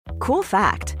Cool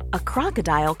fact, a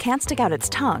crocodile can't stick out its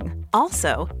tongue.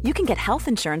 Also, you can get health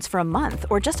insurance for a month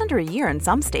or just under a year in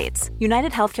some states.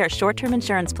 United Healthcare short-term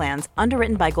insurance plans,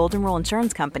 underwritten by Golden Rule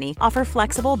Insurance Company, offer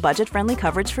flexible, budget-friendly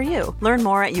coverage for you. Learn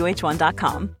more at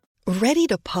uh1.com. Ready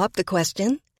to pop the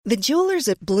question? The jewelers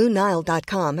at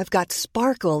BlueNile.com have got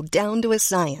sparkle down to a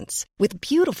science with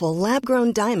beautiful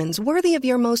lab-grown diamonds worthy of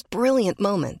your most brilliant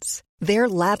moments. Their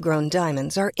lab-grown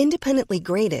diamonds are independently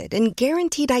graded and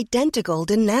guaranteed identical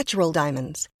to natural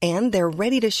diamonds, and they're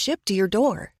ready to ship to your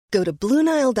door. Go to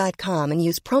BlueNile.com and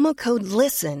use promo code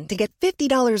LISTEN to get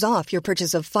 $50 off your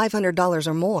purchase of $500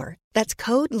 or more. That's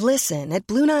code LISTEN at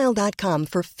BlueNile.com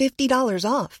for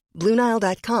 $50 off.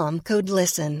 BlueNile.com, code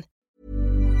LISTEN.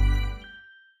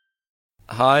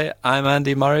 Hi, I'm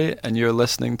Andy Murray, and you're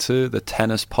listening to the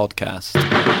Tennis Podcast.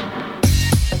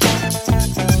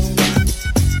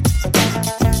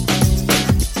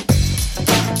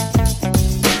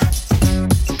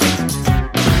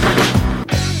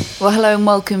 Well, hello and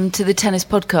welcome to the Tennis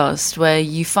Podcast, where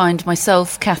you find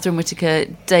myself, Catherine Whitaker,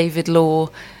 David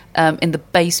Law, in the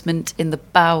basement, in the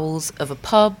bowels of a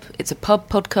pub. It's a pub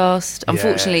podcast.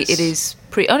 Unfortunately, it is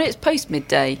it's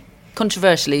post-midday,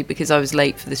 controversially, because I was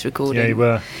late for this recording. Yeah, you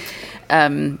were.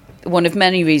 One of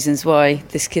many reasons why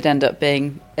this could end up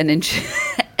being an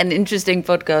interesting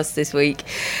podcast this week.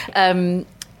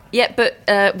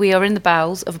 But we are in the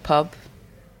bowels of a pub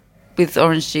with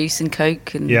orange juice and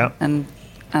Coke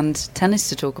and tennis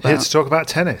to talk about. Here to talk about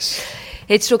tennis.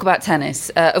 Here to talk about tennis,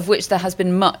 of which there has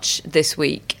been much this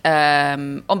week,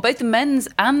 on both the men's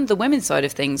and the women's side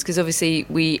of things, because obviously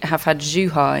we have had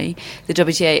Zhuhai, the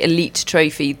WTA Elite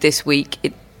Trophy, this week.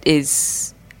 It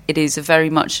is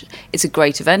a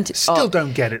great event. Still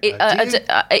don't get it, though, do you?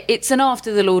 It's an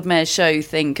after the Lord Mayor's show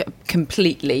thing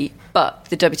completely, but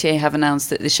the WTA have announced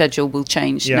that the schedule will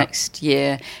change next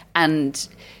year, and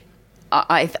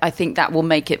I think that will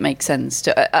make it make sense.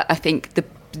 I think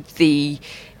the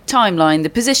timeline, the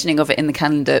positioning of it in the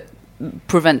calendar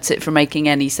prevents it from making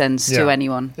any sense to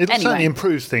anyone. It certainly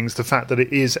improves things, the fact that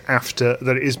it is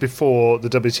before the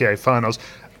WTA finals.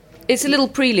 It's a little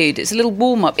prelude. It's a little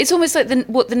warm-up. It's almost like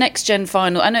the next-gen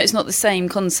final. I know it's not the same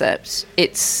concept.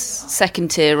 It's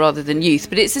second tier rather than youth,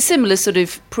 but it's a similar sort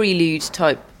of prelude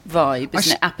type vibe,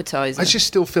 isn't it? Appetizer. I just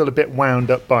still feel a bit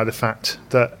wound up by the fact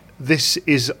that this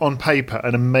is, on paper,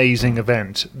 an amazing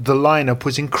event. The lineup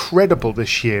was incredible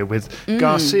this year with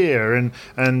Garcia and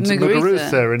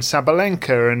Muguruza and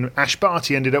Sabalenka, and Ash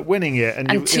Barty ended up winning it.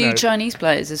 And two Chinese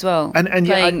players as well, and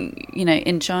playing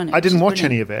in China. I didn't watch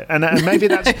any of it, and maybe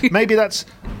that's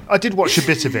I did watch a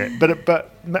bit of it, but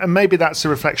maybe that's a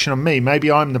reflection on me.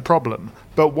 Maybe I'm the problem.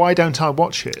 But why don't I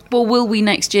watch it? Well, will we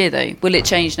next year, though? Will it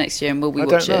change next year, and will we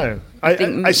watch it? I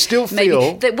don't know. I still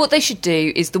feel that what they should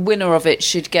do is the winner of it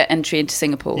should get entry into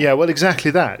Singapore. Yeah, well,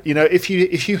 exactly that. If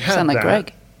you had sound like that,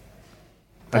 Greg.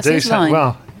 That's his line.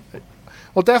 Well,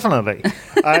 definitely.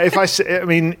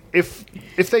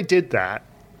 If they did that,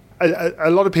 a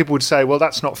lot of people would say, well,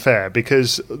 that's not fair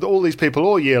because all these people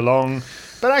all year long.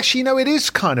 But actually, it is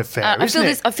kind of fair, isn't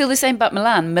it? I feel the same about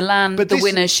Milan. The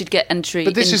winner should get entry.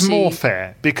 But this is more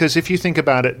fair because if you think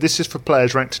about it, this is for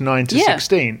players ranked 9 to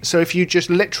 16. So if you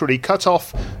just literally cut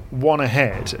off one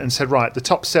ahead and said, right, the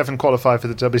top 7 qualify for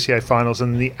the WTA finals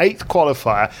and the 8th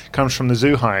qualifier comes from the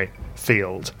Zhuhai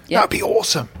field, that would be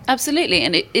awesome. Absolutely,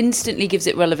 and it instantly gives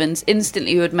it relevance.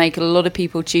 Instantly would make a lot of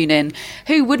people tune in.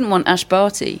 Who wouldn't want Ash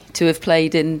Barty to have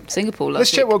played in Singapore last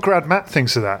Let's check what Grad Matt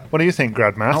thinks of that. What do you think,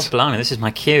 Grad Matt? Oh, blimey, this is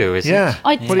my cue, isn't it?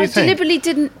 I deliberately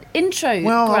didn't intro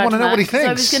Well, Grad I want to know Matt what he thinks.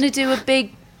 I was going to do a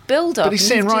big build-up. But he's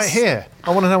sitting right here. I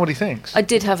want to know what he thinks.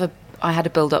 I had a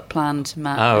build-up planned,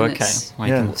 Matt. Oh, okay.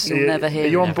 You'll never hear. Are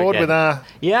you on board with our...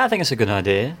 Yeah, I think it's a good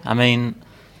idea. I mean,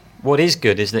 what is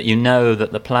good is that you know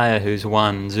that the player who's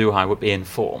won Zhuhai would be in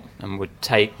form and would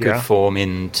take good form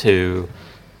into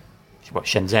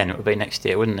Shenzhen. It would be next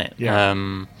year, wouldn't it? Yeah.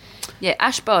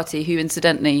 Ash Barty, who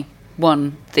incidentally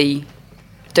won the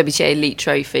WTA Elite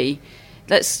Trophy.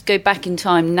 Let's go back in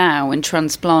time now and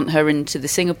transplant her into the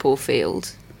Singapore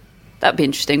field. That'd be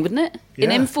interesting, wouldn't it? Yeah.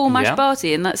 An inform Ash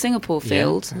Barty in that Singapore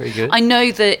field. Yeah, very good. I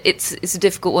know that it's a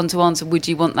difficult one to answer. Would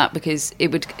you want that? Because it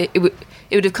would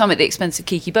have come at the expense of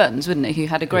Kiki Burns, wouldn't it? Who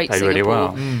had a great Singapore. Really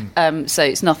well. So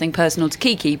it's nothing personal to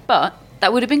Kiki, but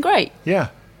that would have been great. Yeah.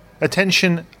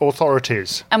 Attention,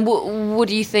 authorities. And what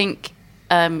do you think?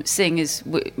 Seeing as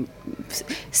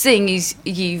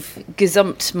you've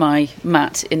gazumped my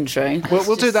Matt intro. Well,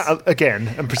 we'll do that again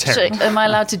and pretend. So am I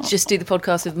allowed to just do the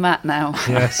podcast with Matt now?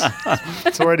 Yes.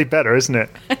 It's already better, isn't it?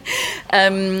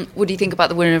 What do you think about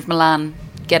the winner of Milan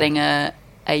getting a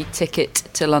ticket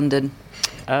to London?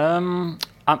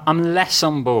 I I'm less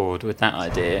on board with that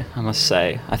idea, I must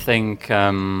say. I think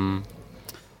I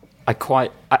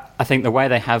think the way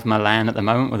they have Milan at the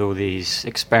moment, with all these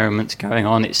experiments going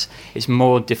on, it's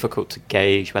more difficult to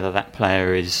gauge whether that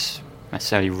player is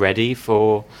necessarily ready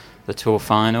for the Tour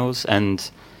finals. And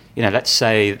let's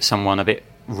say someone a bit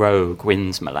rogue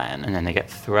wins Milan, and then they get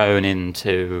thrown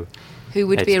into. Who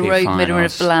would be a rogue winner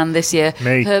of Milan this year?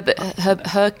 Me.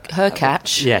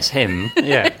 Hurkacz. Yes, him.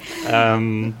 Yeah.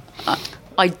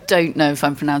 I don't know if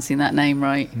I'm pronouncing that name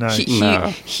right. No.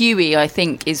 Huey, I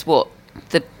think, is what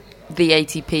the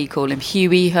ATP call him.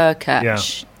 Huey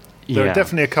Hurkacz. Yeah. There are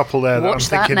definitely a couple there that I'm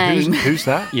thinking, who's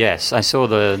that? Yes, I saw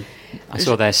their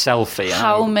selfie.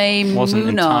 Jaume wasn't Munar.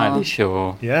 Entirely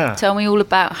sure. Yeah. Tell me all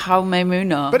about Jaume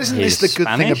Munar. But isn't this the good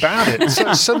thing about it?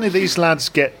 So suddenly these lads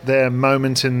get their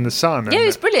moment in the sun. Yeah,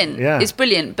 it's brilliant. Yeah. It's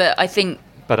brilliant, but I think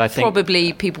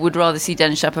probably people would rather see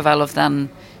Denis Shapovalov than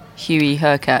Huey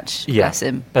Hurkacz. Yeah. Bless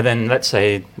him. But then let's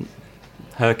say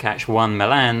Hurkacz won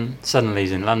Milan, suddenly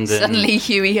he's in London. Suddenly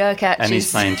Huey Hurkacz and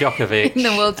he's playing Djokovic in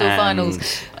the World Tour Finals,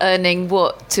 earning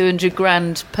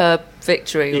 $200,000 per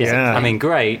victory. Yeah, I mean,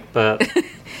 great, but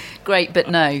great,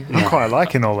 but no. I'm quite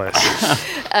liking all this.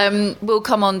 We'll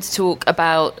come on to talk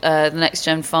about the Next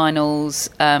Gen Finals.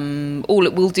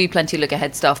 We'll do plenty of look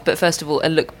ahead stuff, but first of all, a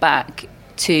look back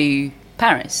to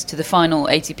Paris, to the final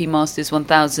ATP Masters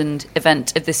 1000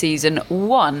 event of the season,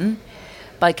 won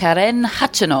by Karen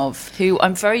Khachanov, who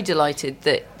I'm very delighted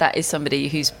that is somebody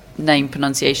whose name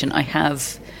pronunciation I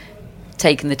have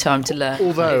taken the time to learn.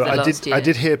 Although I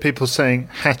did hear people saying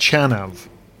Khachanov.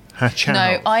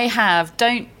 No, I have.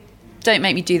 Don't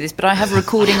make me do this, but I have a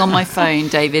recording on my phone,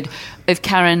 David, of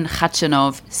Karen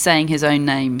Khachanov saying his own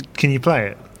name. Can you play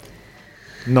it?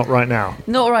 Not right now.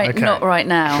 Not right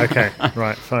now. Okay,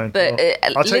 right, fine. But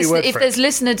I'll take your word if for there's it.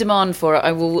 listener demand for it,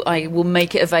 I will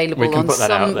make it available. We can on put that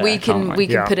some. out there, we can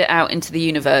put it out into the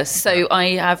universe. So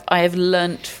I have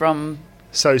learnt from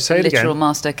say it literal again.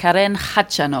 master Karen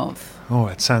Khachanov. Oh,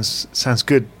 it sounds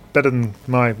good. Better than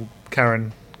my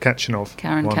Karen Khachanov.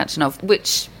 Karen one. Khachanov,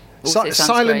 which also sounds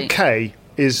Silent great. K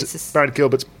is Brad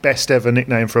Gilbert's best ever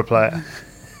nickname for a player.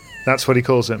 That's what he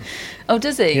calls him. Oh,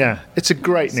 does he? Yeah, it's a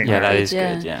great nickname. yeah, that is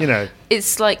good. Yeah,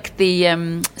 It's like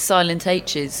the silent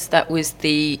H's. That was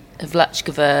the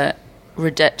Vlachkova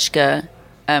Radechka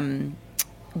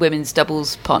women's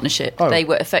doubles partnership. Oh. They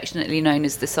were affectionately known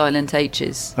as the silent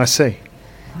H's. I see.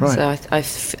 Right. So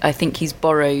I think he's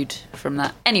borrowed from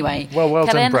that. Anyway, well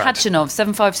done, Karen Brad. Khachanov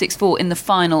 7-5, 6-4 in the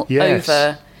final Yes.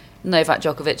 over Novak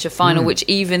Djokovic, a final which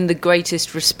even the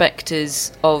greatest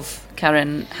respecters of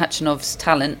Karen Khachanov's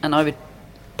talent, and I would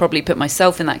probably put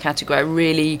myself in that category, I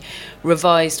really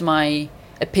revised my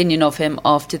opinion of him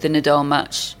after the Nadal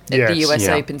match at the US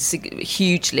Open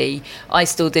hugely. I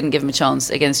still didn't give him a chance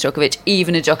against Djokovic,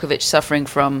 even a Djokovic suffering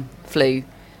from flu,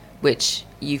 which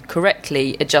you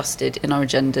correctly adjusted in our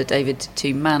agenda, David,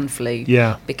 to man flu.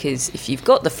 Yeah. Because if you've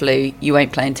got the flu, you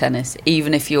won't play in tennis,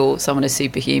 even if you're someone as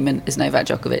superhuman as Novak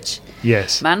Djokovic.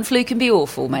 Yes. Man flu can be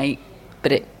awful, mate,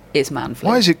 but it is man flu.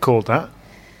 Why is it called that?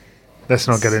 Let's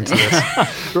not get into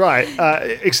this. Right.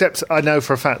 Except I know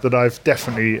for a fact that I've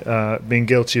definitely been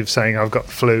guilty of saying I've got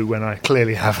the flu when I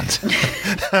clearly haven't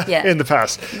in the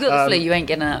past. You've got the flu, you ain't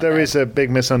getting out. There is a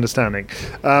big misunderstanding.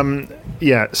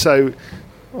 So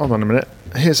hold on a minute.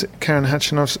 Here's Karen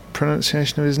Khachanov's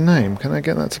pronunciation of his name. Can I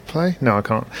get that to play? No, I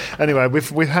can't. Anyway,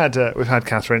 we've had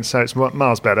Catherine, so it's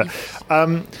miles better.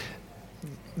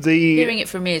 Hearing it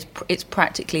from me it's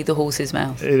practically the horse's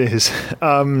mouth. It is.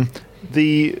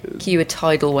 Cue a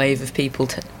tidal wave of people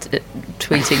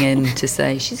tweeting in to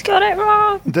say she's got it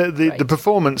wrong. The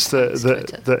performance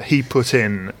that he put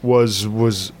in was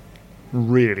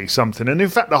really something, and in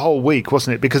fact the whole week,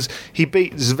 wasn't it? Because he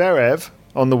beat Zverev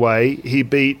on the way. He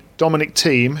beat Dominic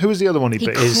Thiem. Who was the other one he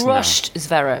beat? He crushed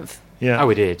Zverev. Yeah. Oh,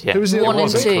 he did. Yeah. Who was it? 1 and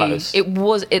 2. Close.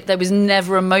 There was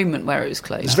never a moment where it was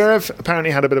close. Zverev apparently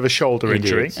had a bit of a shoulder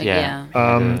injury. Did, yeah.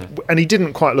 And he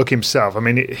didn't quite look himself. I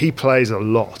mean, he plays a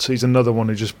lot. He's another one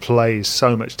who just plays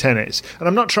so much tennis. And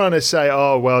I'm not trying to say,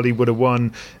 oh, well, he would have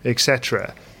won,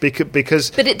 etc.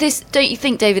 Because... But don't you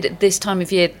think, David, at this time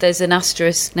of year, there's an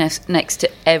asterisk next to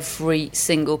every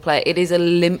single player? It is a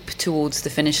limp towards the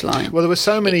finish line. Well, there were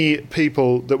so many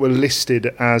people that were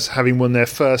listed as having won their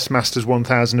first Masters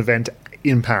 1000 event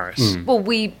in Paris. Well,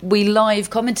 we live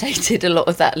commentated a lot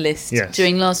of that list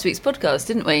during last week's podcast,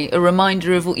 didn't we? A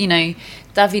reminder of,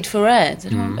 David Ferrer.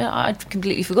 I'd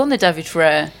completely forgotten the David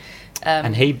Ferrer.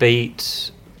 And he beat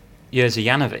Jerzy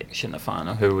Janowicz in the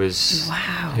final, who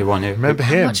won. Remember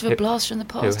him? How much of a blast from the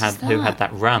past who had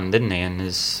that run, didn't he? And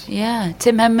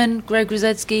Tim Henman, Greg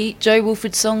Rosetsky, Joe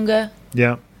Wilfried Songa.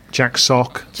 Yeah. Jack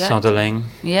Sock. Soderling.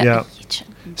 Yeah.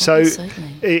 So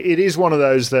it is one of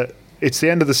those that it's the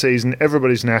end of the season,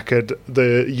 everybody's knackered,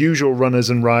 the usual runners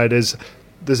and riders,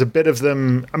 there's a bit of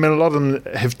them. I mean, a lot of them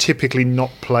have typically not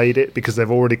played it because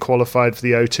they've already qualified for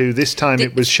the O2. This time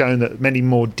it was shown that many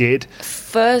more did.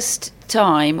 First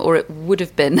time, or it would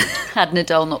have been had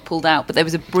Nadal not pulled out, but there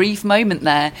was a brief moment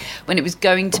there when it was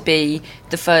going to be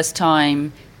the first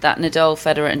time that Nadal,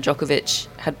 Federer and Djokovic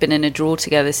had been in a draw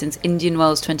together since Indian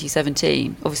Wells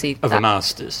 2017. Obviously, Of a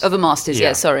Masters,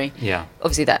 yeah, sorry. Yeah.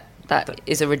 Obviously that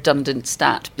is a redundant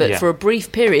stat, but for a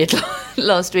brief period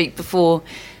last week before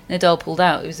Nadal pulled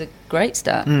out, it was a great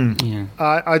stat.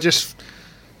 I just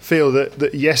feel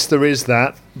that yes, there is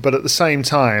that, but at the same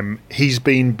time, he's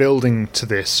been building to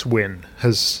this win.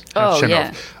 Has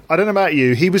Khachanov. I don't know about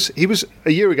you. He was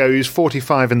a year ago. He was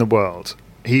 45 in the world.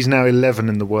 He's now 11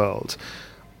 in the world.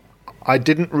 I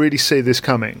didn't really see this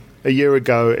coming a year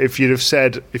ago. If you'd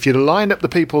have lined up the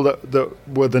people that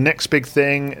were the next big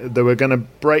thing, that were going to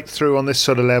break through on this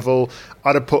sort of level,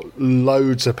 I'd have put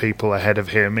loads of people ahead of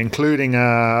him, including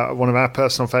one of our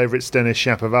personal favourites, Denis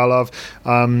Shapovalov.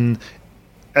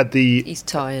 He's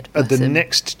tired. At the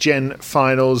next gen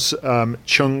finals,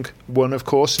 Chung won, of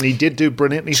course, and he did do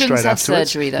brilliantly Chung's straight afterwards. Had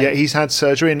surgery, though. Yeah, he's had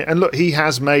surgery, and look, he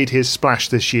has made his splash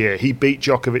this year. He beat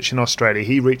Djokovic in Australia.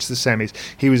 He reached the semis.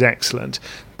 He was excellent,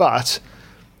 but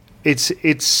it's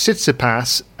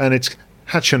Tsitsipas and it's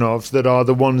Khachanov that are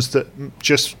the ones that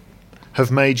just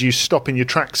have made you stop in your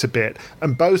tracks a bit,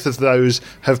 and both of those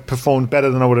have performed better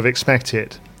than I would have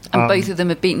expected. And both of them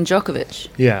have beaten Djokovic.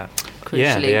 Yeah. Crucially,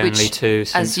 yeah, the only which, two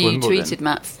since as you Wimbledon. tweeted,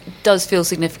 Matt, does feel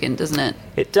significant, doesn't it?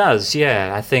 It does,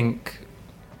 yeah. I think,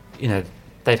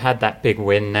 they've had that big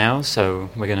win now, so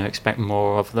we're going to expect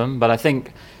more of them. But I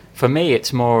think, for me,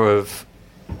 it's more of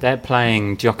they're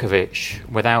playing Djokovic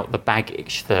without the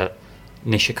baggage that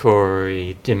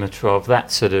Nishikori, Dimitrov,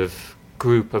 that sort of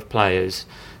group of players,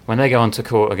 when they go onto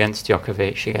court against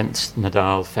Djokovic, against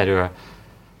Nadal, Federer,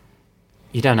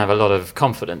 you don't have a lot of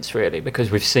confidence, really,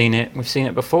 because we've seen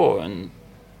it before, and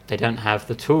they don't have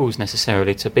the tools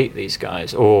necessarily to beat these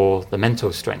guys, or the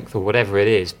mental strength, or whatever it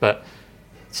is. But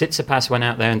Tsitsipas went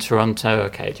out there in Toronto.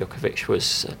 Okay, Djokovic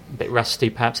was a bit rusty,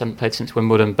 perhaps, hadn't played since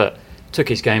Wimbledon, but took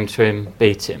his game to him,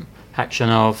 beat him.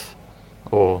 Khachanov,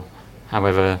 or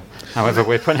however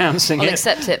we're pronouncing I'll it.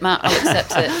 accept it, Matt. I'll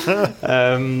accept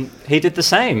it. He did the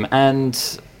same,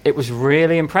 and it was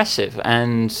really impressive.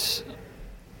 And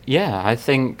yeah, I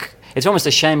think it's almost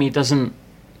a shame he doesn't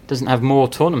have more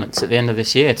tournaments at the end of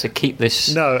this year to keep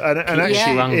this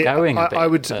actually run going.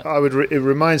 It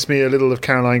reminds me a little of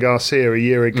Caroline Garcia a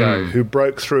year ago, who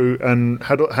broke through and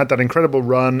had that incredible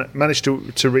run, managed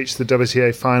to reach the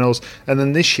WTA finals, and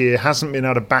then this year hasn't been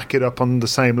able to back it up on the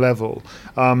same level.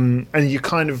 And you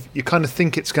kind of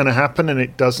think it's going to happen, and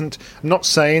it doesn't. I'm not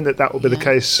saying that will be the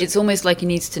case. It's almost like he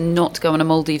needs to not go on a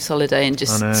Maldives holiday and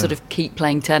just sort of keep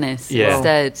playing tennis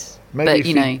instead.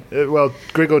 Maybe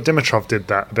Grigor Dimitrov did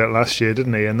that a bit last year,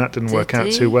 didn't he? And that didn't work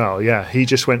out too well. Yeah, he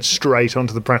just went straight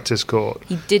onto the practice court.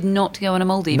 He did not go on a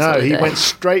Maldives holiday. No, he went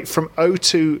straight from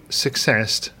O2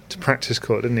 success to practice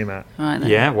court, didn't he, Matt? Right then.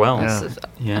 Yeah, well,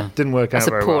 didn't work out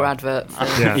very well. That's a poor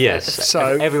advert. Yes, so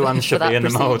everyone should be in the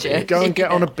Maldives. Go and get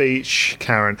on a beach,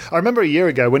 Karen. I remember a year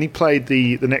ago when he played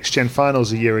the next gen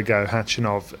finals a year ago,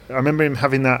 Khachanov. I remember him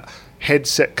having that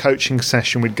headset coaching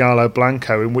session with Galo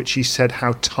Blanco in which he said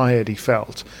how tired he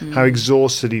felt, how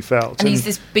exhausted he felt. And he's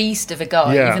this beast of a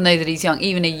guy, even though that he's young.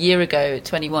 Even a year ago at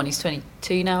 21, he's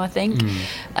 22 now, I think,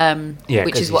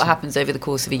 which is what happens over the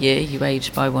course of a year. You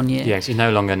age by 1 year. Yes, he's no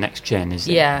longer next gen, is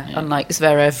he? Yeah, unlike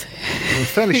Zverev, I'm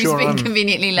fairly who's sure been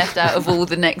conveniently left out of all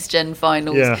the next gen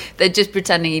finals. Yeah. They're just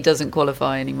pretending he doesn't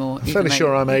qualify anymore. I'm fairly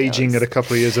sure I'm aging at a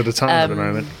couple of years at a time at the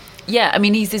moment. Yeah, I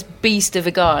mean, he's this beast of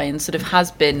a guy and sort of has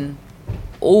been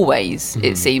always,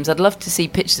 it seems. I'd love to see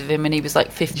pictures of him when he was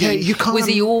like 15. Yeah, you can't. Was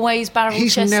he always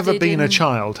barrel-chested? He's never been a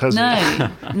child, has he?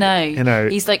 No.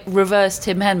 He's like reverse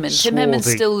Tim Henman. Swarthy. Tim Henman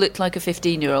still looked like a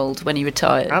 15-year-old when he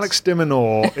retired. Alex de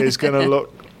Minaur is going to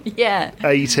look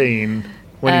 18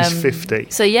 when he's 50.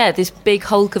 So yeah, this big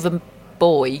hulk of a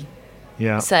boy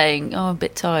saying, I'm a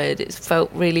bit tired. It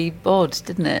felt really odd,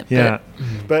 didn't it? Yeah.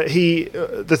 But he,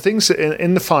 the things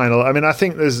in the final, I mean, I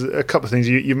think there's a couple of things.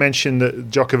 You mentioned that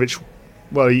Djokovic,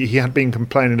 well, he had been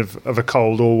complaining of a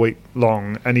cold all week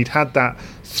long, and he'd had that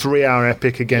 3-hour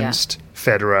epic against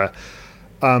Federer.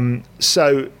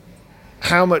 So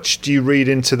how much do you read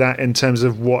into that in terms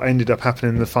of what ended up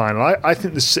happening in the final? I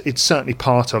think it's certainly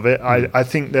part of it. I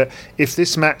think that if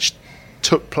this match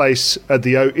took place at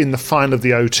in the final of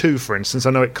the O2, for instance.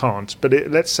 I know it can't, but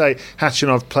let's say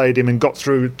Khachanov played him and got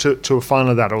through to a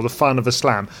final of that, or the final of a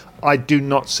Slam. I do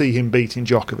not see him beating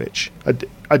Djokovic.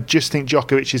 I just think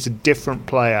Djokovic is a different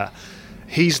player.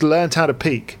 He's learned how to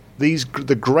peak.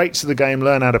 The greats of the game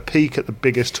learn how to peak at the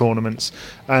biggest tournaments,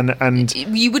 and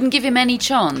you wouldn't give him any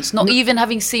chance, not even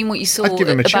having seen what you saw. I'd give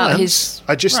him a about chance.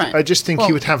 I just think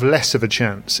he would have less of a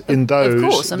chance in those. Of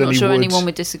course, I'm not sure anyone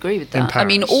would disagree with that. I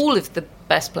mean, all of the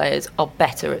best players are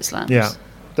better at slams. Yeah.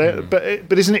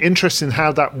 But isn't it interesting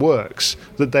how that works,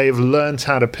 that they have learned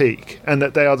how to peak and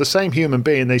that they are the same human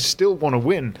being? They still want to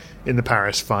win in the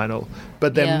Paris final,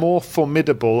 but they're more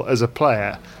formidable as a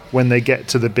player when they get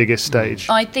to the biggest stage.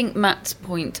 I think Matt's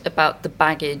point about the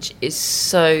baggage is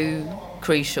so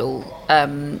crucial.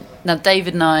 Now,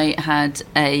 David and I had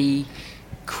a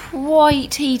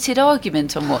quite heated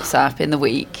argument on WhatsApp in the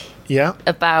week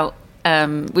about...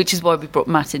 which is why we brought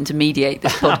Matt in to mediate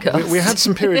this podcast. We had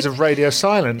some periods of radio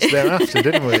silence thereafter,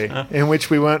 didn't we? In which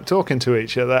we weren't talking to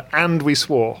each other and we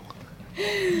swore.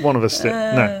 One of us did.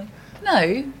 No,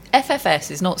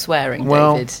 FFS is not swearing,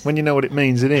 well, David. When you know what it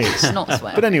means, it is. It's not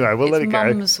swearing. But anyway, we'll let it go.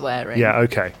 It's mum swearing. Yeah,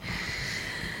 okay.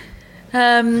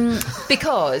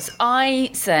 Because I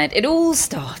said it all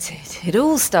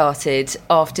started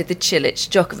after the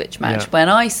Cilic-Djokovic match when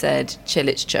I said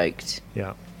Cilic choked.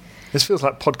 Yeah. This feels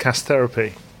like podcast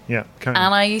therapy. Yeah, and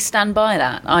I stand by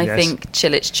that. I think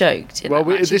Cilic choked. In that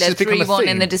match. This has become a 3-1 theme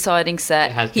in the deciding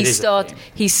set.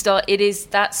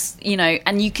 That's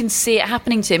and you can see it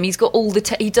happening to him. He's got all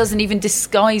the. He doesn't even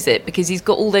disguise it because he's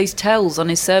got all those tells on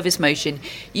his service motion.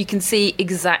 You can see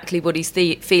exactly what he's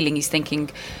feeling. He's thinking,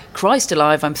 Christ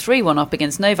alive, I'm 3-1 up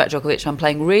against Novak Djokovic. I'm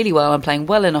playing really well. I'm playing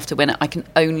well enough to win it. I can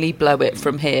only blow it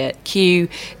from here. Cue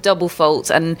double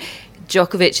faults and.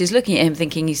 Djokovic is looking at him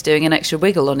thinking he's doing an extra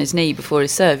wiggle on his knee before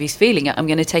his serve. He's feeling it. I'm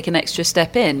going to take an extra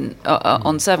step in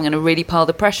on serve. I'm going to really pile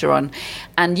the pressure on.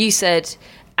 And you said,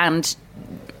 and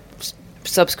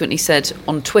subsequently said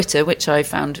on Twitter, which I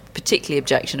found particularly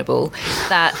objectionable,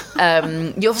 that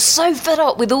you're so fed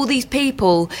up with all these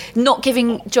people not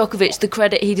giving Djokovic the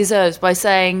credit he deserves by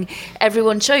saying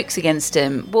everyone chokes against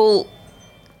him. Well,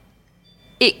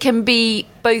 it can be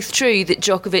both true that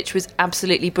Djokovic was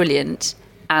absolutely brilliant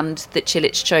and that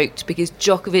Cilic choked, because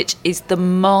Djokovic is the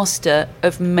master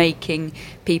of making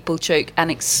people choke and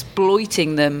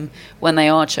exploiting them when they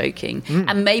are choking.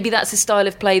 And maybe that's a style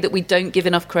of play that we don't give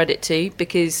enough credit to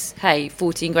because, hey,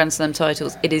 14 Grand Slam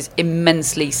titles, it is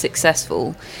immensely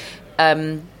successful.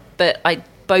 But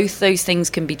both those things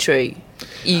can be true.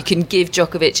 You can give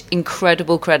Djokovic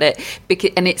incredible credit,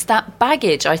 and it's that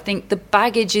baggage. I think the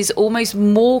baggage is almost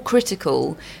more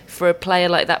critical for a player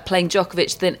like that playing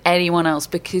Djokovic than anyone else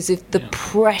because of the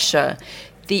pressure,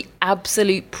 the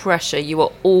absolute pressure you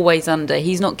are always under.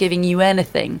 He's not giving you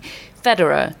anything.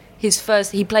 Federer,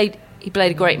 he played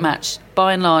a great match.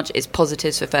 By and large, it's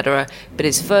positives for Federer, but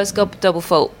his first double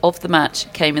fault of the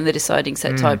match came in the deciding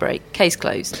set tiebreak. Case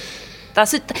closed.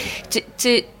 That's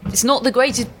it. It's not the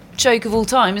greatest choke of all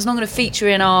time. It's not going to feature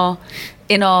in our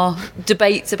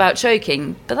debates about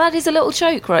choking, but that is a little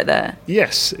choke right there.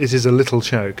 Yes, it is a little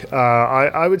choke.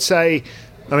 I would say,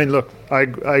 I mean, look, I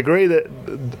agree that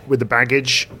with the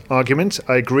baggage argument.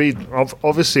 I agree.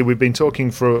 Obviously,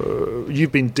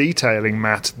 you've been detailing,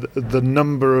 Matt, the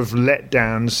number of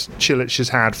letdowns Cilic has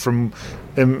had from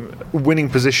winning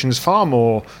positions far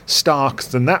more stark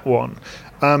than that one.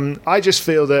 I just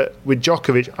feel that with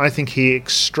Djokovic, I think he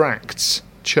extracts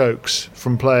chokes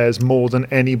from players more than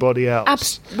anybody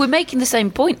else. We're making the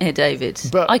same point here, David.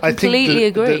 But I completely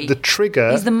agree. The trigger,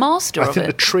 he's the master of it. I think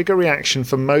the trigger reaction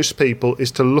for most people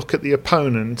is to look at the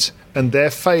opponent and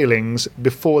their failings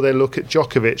before they look at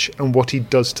Djokovic and what he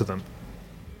does to them.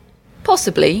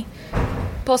 Possibly,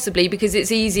 because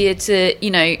it's easier to,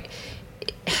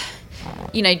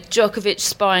 Djokovic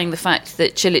spying the fact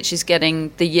that Cilic is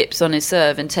getting the yips on his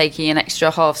serve and taking an extra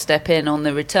half step in on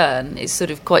the return. It's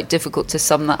sort of quite difficult to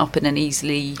sum that up in an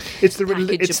easily It's the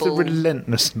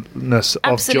relentlessness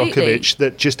of Djokovic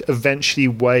that just eventually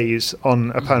weighs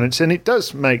on opponents, and it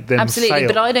does make them fail.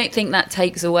 But I don't think that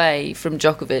takes away from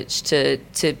Djokovic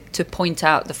to point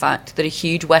out the fact that a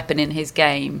huge weapon in his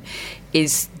game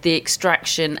is the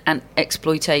extraction and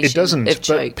exploitation of chokes. It doesn't,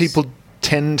 but people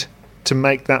tend to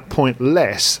make that point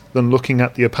less than looking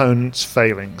at the opponent's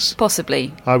failings.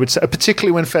 Possibly. I would say,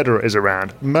 particularly when Federer is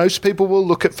around. Most people will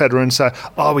look at Federer and say,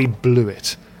 oh, he blew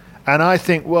it. And I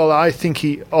think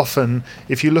he often,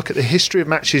 if you look at the history of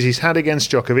matches he's had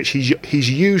against Djokovic, he's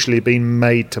usually been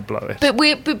made to blow it. But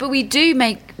we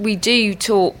do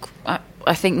talk,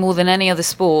 I think more than any other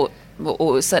sport,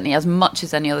 or certainly as much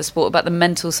as any other sport, about the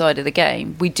mental side of the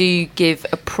game. We do give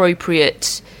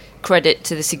appropriate credit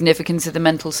to the significance of the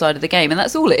mental side of the game, and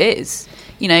that's all it is.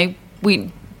 You know,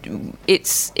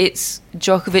 it's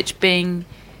Djokovic being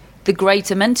the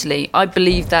greater mentally. I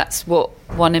believe that's what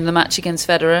won him the match against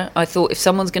Federer. I thought if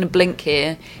someone's going to blink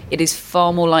here, it is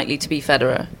far more likely to be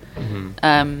Federer.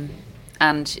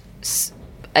 And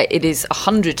it is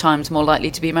 100 times more likely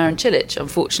to be Marin Cilic,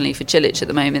 unfortunately for Cilic at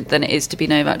the moment, than it is to be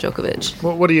Novak Djokovic.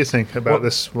 What do you think about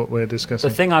this, what we're discussing?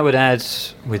 The thing I would add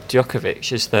with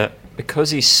Djokovic is that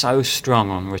because he's so strong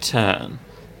on return,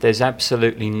 there's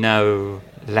absolutely no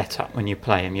let-up when you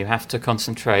play him. You have to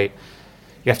concentrate.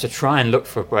 You have to try and look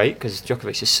for a break, because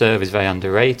Djokovic's serve is very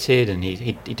underrated, and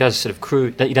he does sort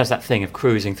of he does that thing of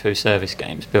cruising through service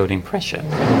games, building pressure.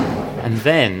 And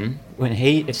then when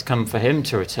it's come for him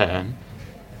to return,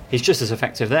 he's just as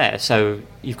effective there. So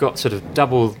you've got sort of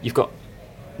double.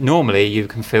 Normally you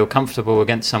can feel comfortable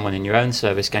against someone in your own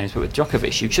service games, but with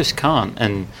Djokovic you just can't.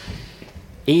 And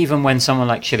even when someone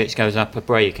like Cilic goes up a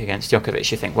break against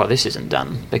Djokovic, you think, well, this isn't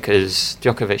done, because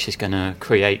Djokovic is going to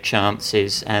create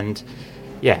chances. And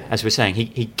yeah, as we're saying,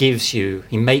 he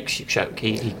makes you choke.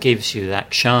 He gives you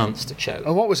that chance to choke.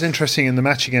 And what was interesting in the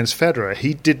match against Federer,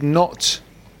 he did not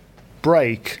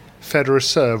break Federer's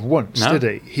serve once, did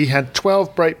he? He had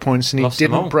 12 break points and he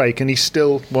didn't break, and he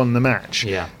still won the match.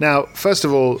 Yeah. Now, first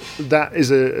of all, that is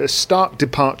a stark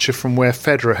departure from where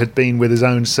Federer had been with his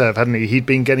own serve, hadn't he? He'd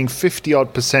been getting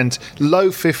 50-odd%, low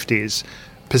 50s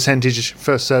percentage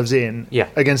first serves in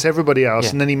against everybody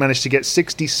else, and then he managed to get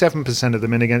 67% of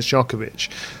them in against Djokovic.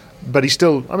 But he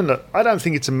still, I mean, look, I don't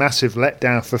think it's a massive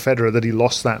letdown for Federer that he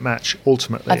lost that match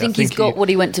ultimately. I think he's got what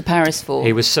he went to Paris for.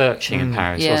 He was searching in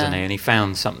Paris, wasn't he? And he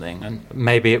found something. And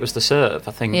maybe it was the serve,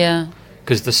 I think. Yeah.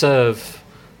 Because the serve,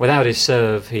 without his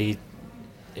serve, it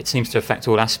seems to affect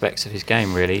all aspects of his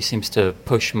game, really. He seems to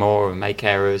push more and make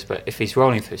errors. But if he's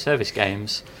rolling through service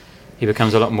games, he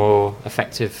becomes a lot more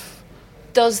effective.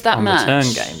 Does that match?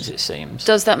 Return games, it seems.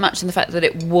 Does that match in the fact that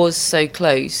it was so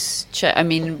close? I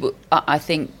mean, I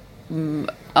think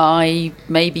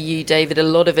maybe you, David, a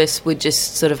lot of us were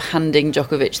just sort of handing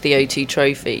Djokovic the O2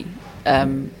 trophy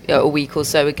a week or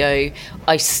so ago.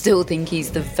 I still think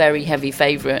he's the very heavy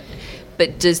favourite.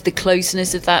 But does the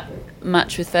closeness of that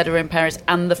match with Federer in Paris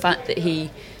and the fact that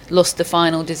he lost the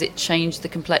final, does it change the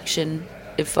complexion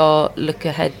if I look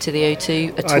ahead to the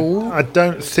O2 at all? I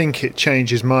don't think it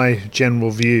changes my general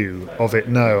view of it,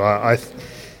 no. I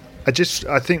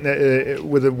think that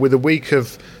with a week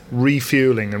of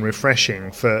refueling and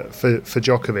refreshing for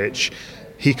Djokovic,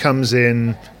 he comes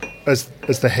in as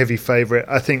the heavy favourite.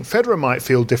 I think Federer might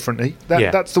feel differently.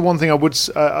 That's the one thing I would.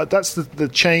 That's the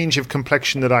change of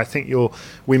complexion that I think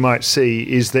we might see,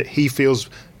 is that he feels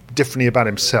differently about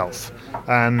himself,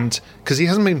 and because he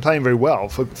hasn't been playing very well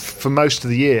for most of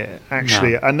the year.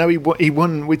 Actually, I know he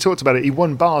won. We talked about it. He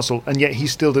won Basel, and yet he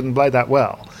still didn't play that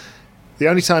well. The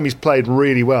only time he's played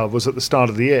really well was at the start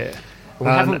of the year.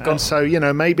 And so,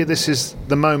 maybe this is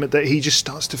the moment that he just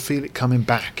starts to feel it coming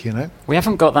back, We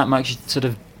haven't got that much sort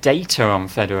of data on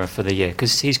Federer for the year,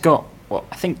 because he's got,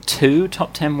 I think 2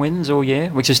 top 10 wins all year,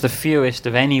 which is the fewest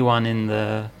of anyone in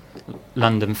the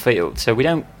London field. So we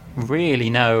don't really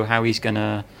know how he's going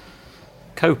to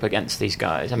cope against these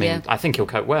guys. I mean, I think he'll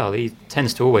cope well. He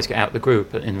tends to always get out the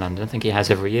group in London. I think he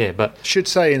has every year. But should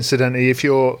say, incidentally, if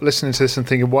you're listening to this and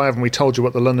thinking, why haven't we told you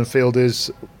what the London field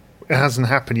is? It hasn't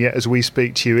happened yet as we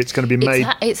speak to you. It's going to be made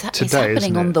today, it's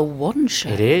happening on The One Show.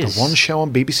 It is. The One Show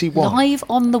on BBC One. Live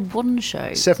on The One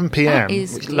Show. 7 p.m.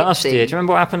 Last year, do you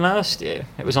remember what happened last year?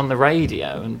 It was on the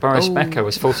radio and Boris Becker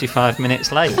was 45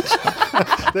 minutes late.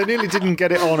 They nearly didn't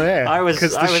get it on air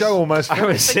because the show almost finished. I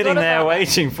was sitting there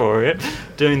waiting for it,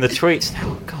 doing the tweets.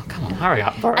 Oh, God, come on, hurry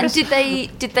up, Boris. And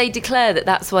did they declare that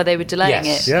that's why they were delaying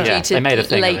it? Yeah. Due to they made a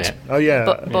thing late of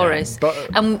it. Boris.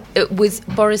 And was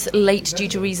Boris late due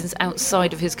to reasons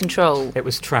outside of his control? It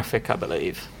was traffic, I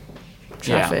believe.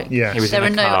 Traffic. Yeah. He was in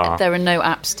a car. There are no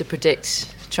apps to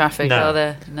predict traffic, are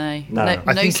there? No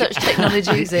such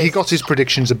technology. He got his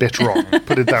predictions a bit wrong.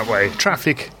 Put it that way.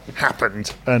 Traffic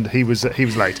happened, and he was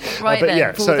late. Right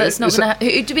then, Paul, so that's not going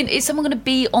to. Is someone going to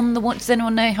be on the one? Does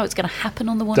anyone know how it's going to happen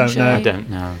on the One Show? I don't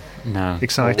know. No.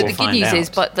 Excited. But the good news is,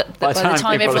 by the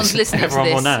time everyone's listening to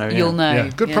this, you'll know. Yeah.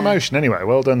 Good promotion, anyway.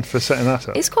 Well done for setting that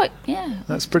up. It's quite,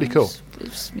 That's pretty cool.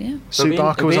 Sue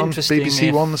Barker was on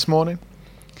BBC One this morning.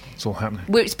 It's all happening.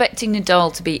 We're expecting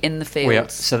Nadal to be in the field.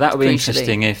 So that would be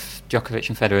interesting if Djokovic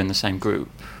and Federer are in the same group,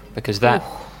 because that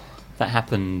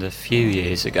happened a few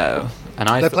years ago.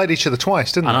 And they played each other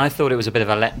twice, didn't they? And I thought it was a bit of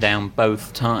a letdown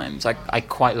both times. I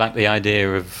quite like the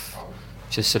idea of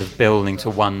just sort of building to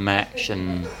one match,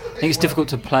 and I think it's difficult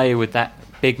to play with that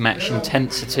big match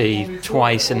intensity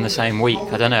twice in the same week.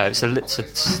 I don't know, it's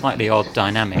a slightly odd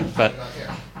dynamic, but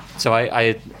so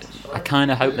I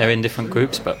kind of hope they're in different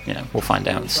groups, but we'll find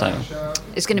out. So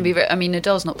it's going to be.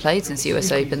 Nadal's not played since the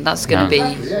US Open. That's going to be.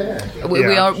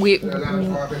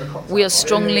 We are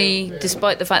strongly,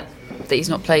 despite the fact that he's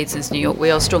not played since New York,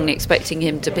 we are strongly expecting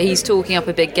him to. He's talking up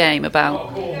a big game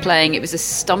about playing. It was a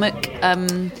stomach,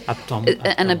 an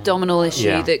abdominal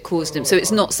issue that caused him. So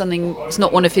it's not something. It's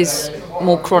not one of his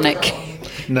more chronic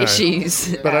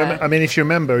issues. But I mean, if you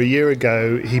remember, a year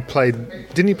ago he played.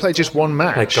 Didn't he play just one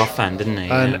match? Played Goffin, didn't he?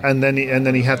 And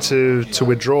then he had to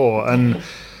withdraw. And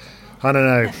I don't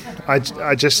know.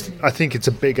 I think it's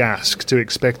a big ask to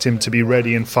expect him to be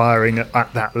ready and firing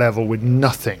at that level with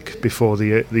nothing before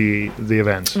the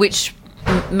event. Which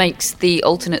makes the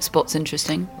alternate spots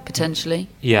interesting potentially.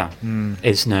 Yeah,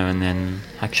 Isner and then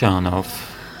Khachanov.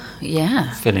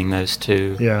 Yeah, filling those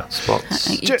two spots.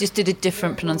 You just did a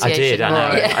different pronunciation. I did, I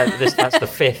know. Yeah. That's the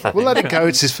fifth, I think. We'll let it go.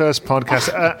 It's his first podcast.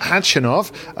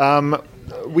 Khachanov,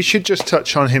 we should just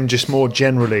touch on him just more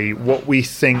generally, what we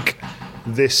think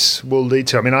this will lead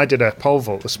to. I mean, I did a pole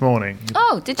vault this morning.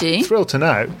 Oh, did you? Thrilled to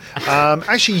know.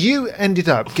 Actually, you ended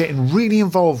up getting really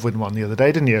involved with one the other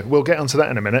day, didn't you? We'll get onto that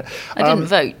in a minute. I didn't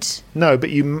vote. No, but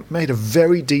you made a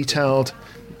very detailed...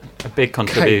 A big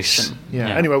contribution.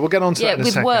 Yeah. Anyway, we'll get on to that in a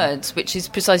second. With words, which is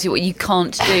precisely what you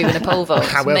can't do in a pole vault.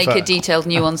 However, make a detailed,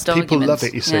 nuanced argument. People love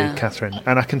it, you see, Catherine.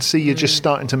 And I can see you're just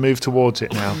starting to move towards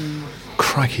it now.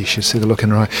 Crikey, you should see the look in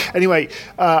her eye. Anyway,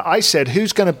 I said,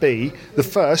 who's going to be the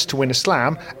first to win a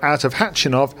slam out of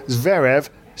Khachanov, Zverev,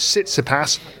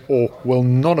 Tsitsipas, or will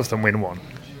none of them win one?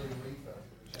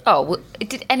 Oh, well,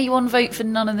 did anyone vote for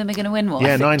none of them are going to win one?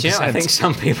 Yeah, 9%. I think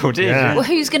some people did. Yeah. Well,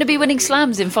 who's going to be winning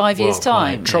slams in 5 years'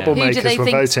 time? Troublemakers Who do they were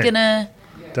think's voting. Gonna...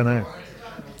 Don't know.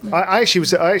 I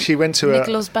actually went to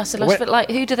Nicolas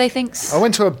Basilashvili. Who do they think's? I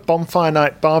went to a bonfire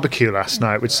night barbecue last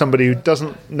night with somebody who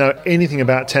doesn't know anything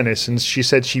about tennis, and she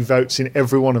said she votes in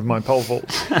every one of my pole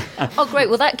vaults. Oh, great.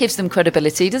 Well, that gives them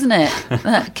credibility, doesn't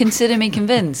it? Consider me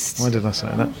convinced. Why did I say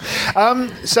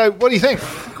that? So, what do you think?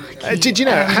 Did you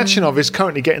know Khachanov is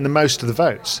currently getting the most of the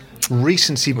votes?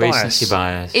 Recency bias.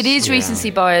 It is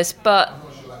recency bias, but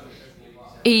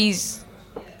he's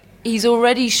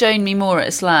already shown me more at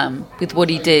a slam with what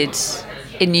he did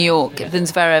in New York than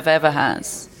Zverev ever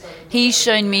has. He's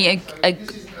shown me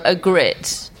a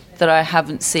grit that I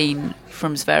haven't seen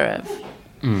from Zverev.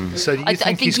 So do you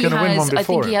think he's going to win one before? I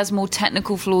think he has more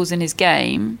technical flaws in his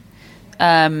game.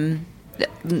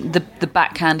 The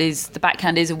backhand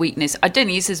is a weakness. I don't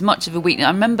think it's as much of a weakness.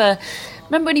 I remember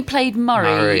when he played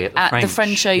Murray at the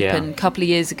French Open a couple of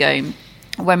years ago,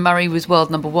 when Murray was world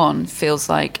number one. Feels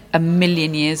like a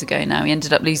million years ago now. He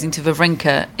ended up losing to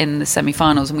Wawrinka in the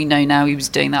semi-finals, and we know now he was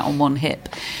doing that on one hip.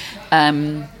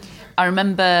 I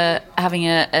remember having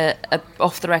a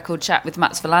off-the-record chat with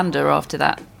Mats Wilander after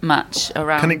that match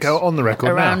around. Can it go on the record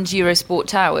around now? Eurosport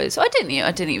Towers? I didn't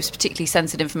think it was particularly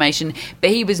sensitive information,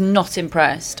 but he was not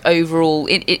impressed overall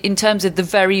in terms of the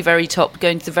very, very top,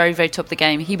 going to the very, very top of the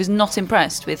game. He was not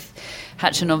impressed with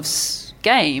Khachanov's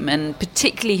game, and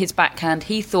particularly his backhand.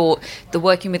 He thought the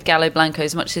working with Gallo Blanco,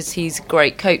 as much as he's a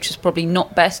great coach, was probably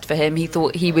not best for him. He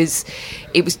thought it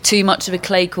was too much of a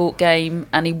clay court game,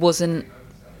 and he wasn't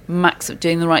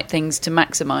doing the right things to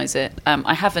maximise it.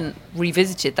 I haven't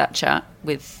revisited that chat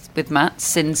with Matt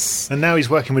since. And now he's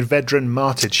working with Vedran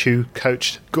Martic, who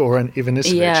coached Goran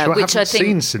Ivanisevic, who I haven't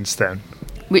seen since then.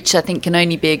 Which I think can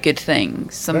only be a good thing.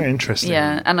 Very interesting.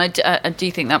 Yeah, and I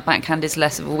do think that backhand is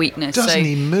less of a weakness. Doesn't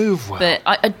he move well?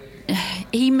 But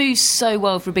he moves so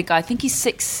well for a big guy. I think he's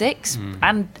 6'6"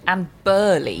 and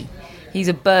burly. He's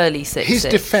a burly 6'6". His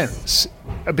defence,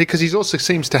 because he also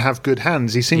seems to have good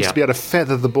hands, he seems to be able to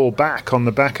feather the ball back on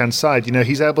the backhand side. You know,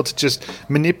 he's able to just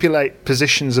manipulate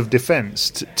positions of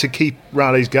defence to keep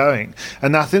rallies going.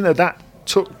 And I think that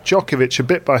took Djokovic a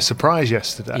bit by surprise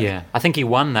yesterday. Yeah, I think he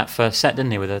won that first set,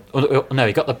 didn't he?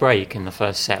 He got the break in the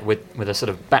first set with a sort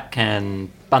of backhand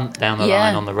bunt down the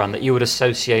line on the run that you would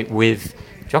associate with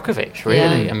Djokovic,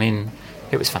 really. I mean,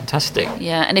 it was fantastic.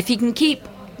 Yeah, and if he can keep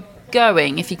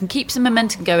going, if he can keep some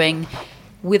momentum going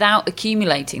without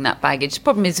accumulating that baggage. The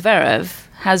problem is Zverev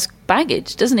has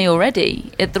baggage, doesn't he, already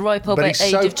at the ripe old age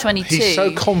of 22. He's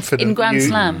so confident in Grand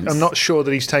Slams. I'm not sure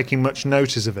that he's taking much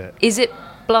notice of it. Is it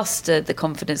bluster, the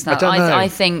confidence now? I don't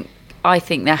know. I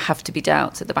think there have to be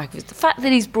doubts at the back of it. The fact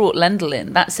that he's brought Lendl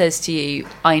in, that says to you,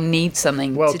 I need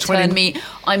something to turn me.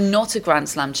 I'm not a Grand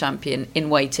Slam champion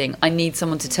in waiting. I need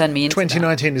someone to turn me into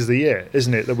 2019 is the year,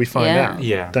 isn't it, that we find out?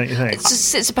 Yeah. Don't you think?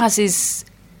 Tsitsipas is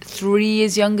 3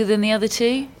 years younger than the other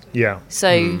two. Yeah.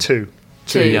 So Two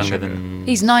younger than...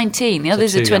 He's 19. The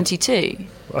others are 22.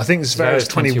 I think Zverev's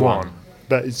 21.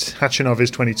 But Khachanov is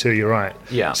 22, you're right.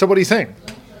 Yeah. So what do you think?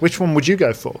 Which one would you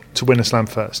go for to win a slam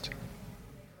first?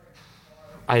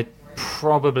 I'd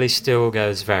probably still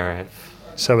go Zverev.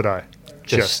 So would I.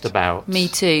 Just about. Me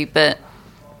too, but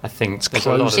I think it's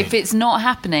close. If it's not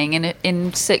happening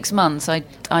in 6 months,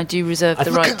 I do reserve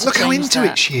the right to change that. Look how into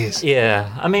it she is.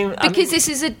 Yeah, because this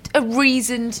is a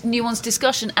reasoned, nuanced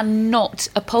discussion and not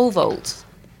a pole vault.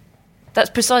 That's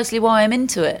precisely why I'm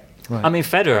into it. Right.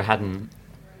 Federer hadn't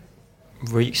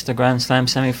reached the Grand Slam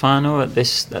semi-final at the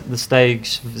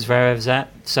stage Zverev's at,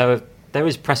 so there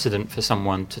is precedent for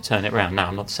someone to turn it around. Now,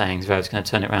 I'm not saying Zverev's going to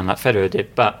turn it around like Federer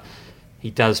did, but he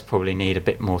does probably need a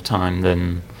bit more time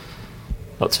than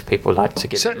lots of people like to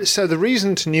give him. So the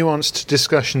reason to nuanced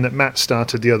discussion that Matt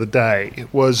started the other day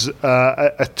was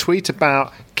a tweet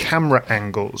about camera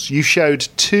angles. You showed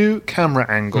 2 camera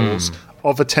angles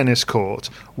of a tennis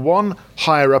court, one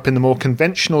higher up in the more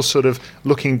conventional sort of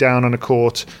looking down on a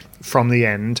court from the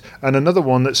end, and another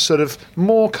one that's sort of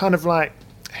more kind of like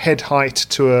head height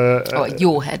to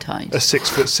your head height, a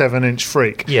 6'7"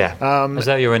 freak. Yeah, as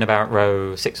though you're in about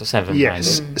row 6 or 7.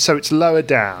 Yes, so it's lower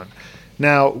down.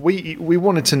 Now we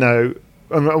wanted to know.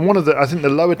 I think the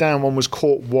lower down one was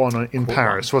court 1 in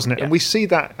Paris, wasn't it? Yeah. And we see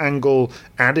that angle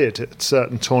added at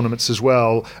certain tournaments as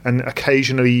well, and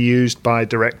occasionally used by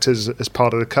directors as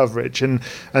part of the coverage. And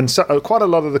so, quite a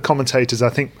lot of the commentators, I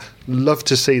think, love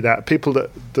to see that. People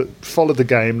that follow the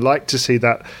game like to see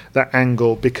that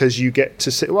angle because you get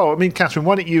to see. Well, Catherine,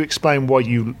 why don't you explain why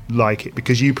you like it?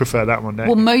 Because you prefer that one, don't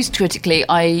you? Well, most critically,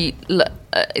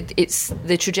 it's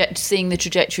seeing the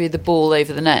trajectory of the ball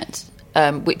over the net.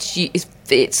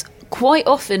 It's quite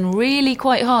often really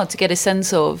quite hard to get a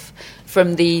sense of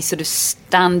from the sort of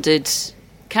standard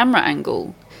camera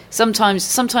angle. Sometimes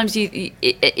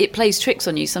it plays tricks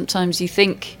on you. Sometimes you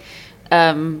think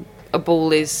a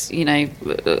ball is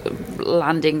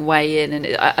landing way in,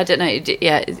 and I don't know.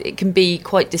 It can be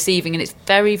quite deceiving, and it's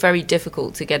very, very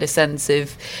difficult to get a sense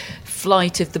of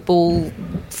flight of the ball,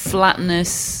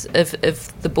 flatness of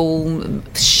the ball,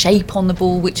 shape on the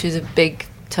ball, which is a big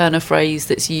turn of phrase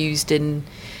that's used in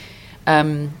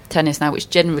tennis now, which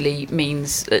generally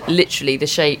means literally the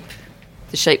shape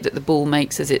that the ball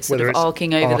makes as it's sort of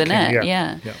arcing over the net.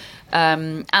 Yeah.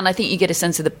 And I think you get a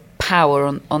sense of the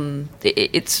power on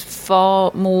it's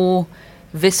far more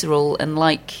visceral and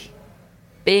like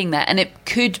being there, and it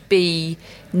could be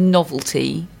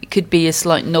novelty. It could be a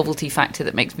slight novelty factor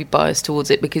that makes me biased towards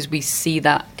it because we see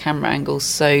that camera angle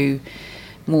so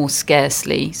much more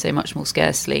scarcely.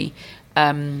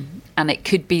 And it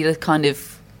could be the kind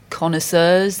of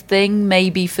connoisseurs thing,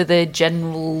 maybe for the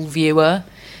general viewer.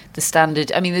 The standard.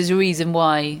 There's a reason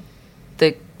why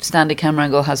the standard camera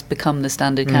angle has become the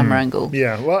standard camera angle.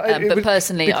 Yeah, well, but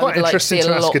personally, it'd be quite interesting like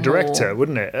to ask a director, more.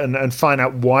 Wouldn't it, and find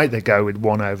out why they go with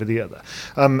one over the other.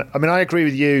 I agree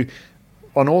with you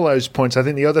on all those points. I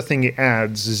think the other thing it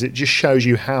adds is it just shows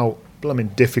you how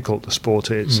difficult the sport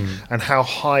is and how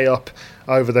high up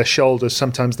over their shoulders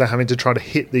sometimes they're having to try to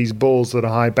hit these balls that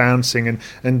are high bouncing,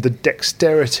 and the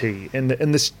dexterity and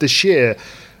the sheer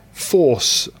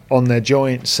force on their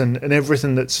joints and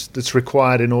everything that's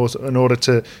required in order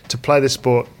to play the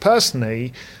sport.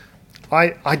 Personally,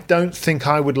 I don't think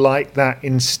I would like that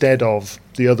instead of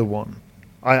the other one.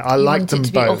 I like them both.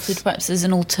 To be offered perhaps as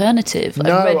an alternative, a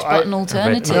red button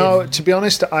alternative. No, to be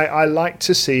honest, I like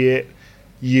to see it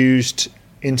used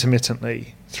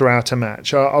intermittently throughout a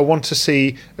match. I want to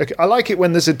see. I like it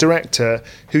when there's a director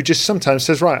who just sometimes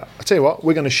says, "Right, I tell you what,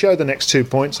 we're going to show the next 2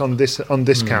 points on this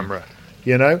camera,"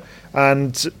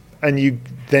 and you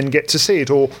then get to see it.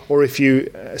 Or if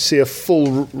you see a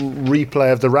full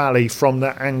replay of the rally from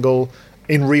that angle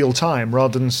in real time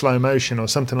rather than slow motion or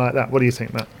something like that. What do you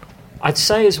think, Matt? I'd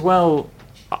say as well.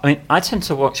 I tend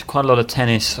to watch quite a lot of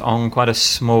tennis on quite a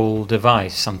small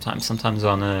device sometimes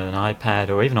on an iPad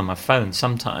or even on my phone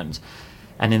sometimes.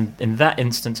 And in that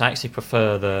instance, I actually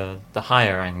prefer the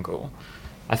higher angle.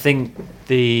 I think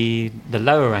the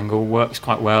lower angle works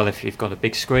quite well if you've got a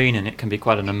big screen, and it can be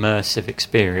quite an immersive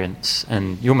experience.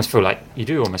 And you almost feel like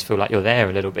you're there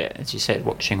a little bit, as you said,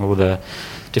 watching all the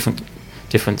different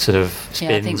sort of spins on the ball.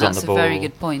 Yeah, I think that's a very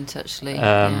good point, actually.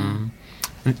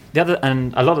 The other,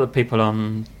 and a lot of the people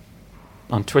on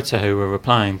Twitter who were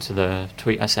replying to the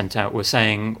tweet I sent out were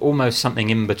saying almost something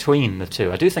in between the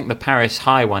two. I do think the Paris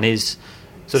high one is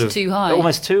too high,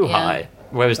 almost too high.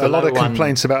 Whereas a lot of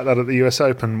complaints about that at the US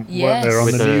Open, weren't there,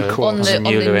 on the new court? On the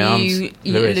new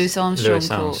Louis Armstrong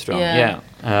court. Yeah.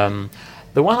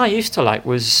 The one I used to like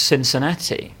was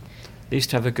Cincinnati. They used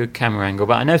to have a good camera angle,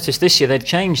 but I noticed this year they'd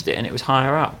changed it and it was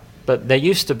higher up. But there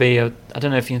used to be I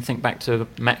don't know if you can think back to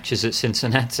matches at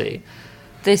Cincinnati.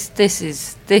 This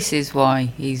is why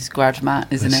he's grad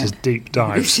Matt, isn't it? This is deep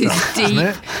dive. This is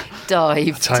deep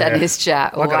dive tennis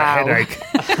chat. I got a headache.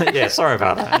 Yeah, sorry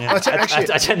about that. Yeah. I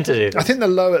tend to do. I think the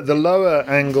lower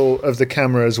angle of the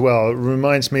camera as well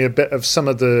reminds me a bit of some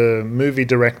of the movie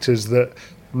directors that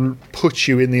put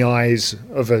you in the eyes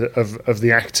of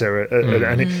the actor,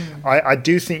 and I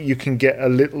do think you can get a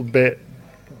little bit.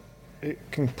 It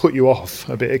can put you off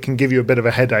a bit. It can give you a bit of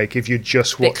a headache if you're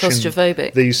just watching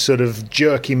these sort of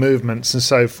jerky movements and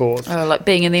so forth. Oh, like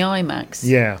being in the IMAX.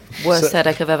 Yeah. Worst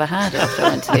headache I've ever had after I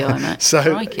went to the IMAX. So,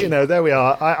 Crikey. there we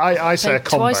are. I say a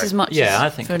combo. Twice as much as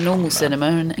I think for a normal cinema,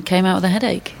 and it came out with a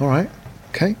headache. All right.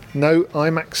 Okay. No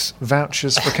IMAX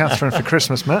vouchers for Catherine for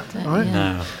Christmas, Matt. All right.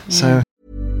 No. So.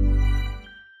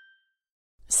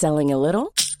 Selling a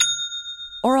little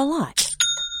or a lot?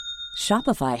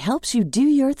 Shopify helps you do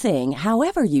your thing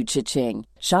however you cha-ching.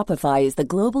 Shopify is the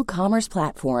global commerce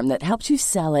platform that helps you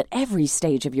sell at every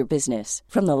stage of your business.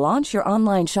 From the launch your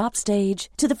online shop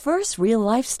stage to the first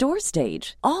real-life store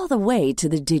stage, all the way to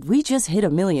the did we just hit a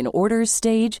million orders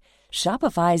stage.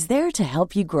 Shopify is there to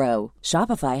help you grow.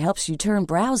 Shopify helps you turn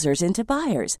browsers into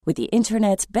buyers with the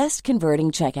internet's best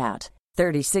converting checkout.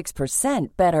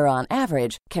 36% better on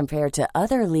average compared to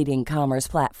other leading commerce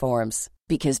platforms.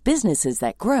 Because businesses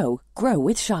that grow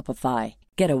with Shopify.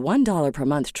 Get a $1 per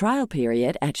month trial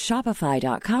period at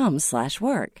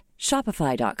shopify.com/work.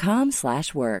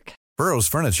 Shopify.com/work. Burrow's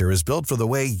furniture is built for the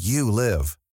way you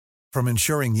live. From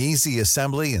ensuring easy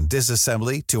assembly and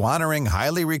disassembly to honoring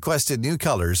highly requested new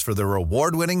colors for their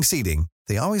award-winning seating,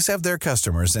 they always have their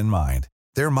customers in mind.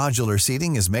 Their modular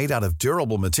seating is made out of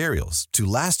durable materials to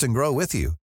last and grow with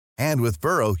you. And with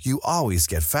Burrow, you always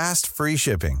get fast, free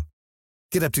shipping.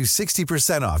 Get up to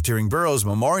 60% off during Burrow's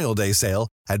Memorial Day sale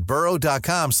at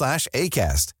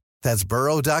burrow.com/ACAST. That's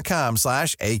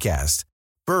burrow.com/ACAST.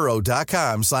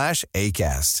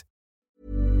 burrow.com/ACAST.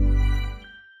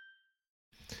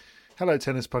 Hello,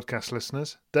 Tennis Podcast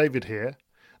listeners. David here.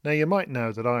 Now, you might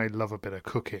know that I love a bit of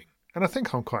cooking, and I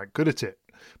think I'm quite good at it.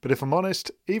 But if I'm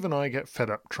honest, even I get fed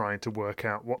up trying to work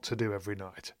out what to do every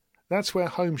night. That's where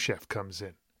Home Chef comes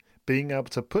in. Being able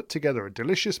to put together a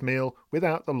delicious meal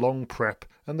without the long prep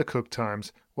and the cook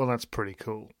times, well, that's pretty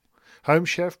cool. Home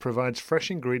Chef provides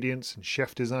fresh ingredients and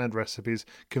chef-designed recipes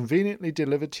conveniently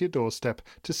delivered to your doorstep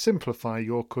to simplify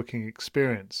your cooking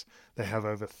experience. They have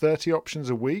over 30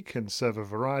 options a week and serve a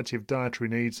variety of dietary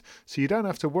needs, so you don't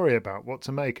have to worry about what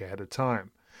to make ahead of time.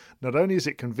 Not only is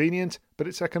it convenient, but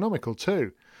it's economical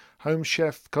too. Home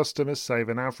Chef customers save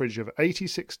an average of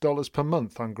 $86 per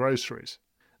month on groceries.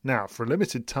 Now, for a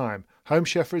limited time, Home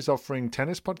Chef is offering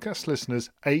Tennis Podcast listeners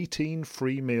 18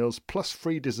 free meals plus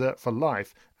free dessert for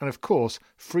life and, of course,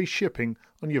 free shipping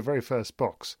on your very first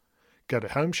box. Go to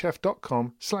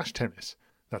homechef.com/tennis.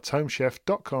 That's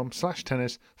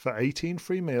homechef.com/tennis for 18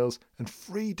 free meals and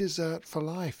free dessert for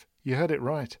life. You heard it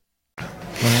right.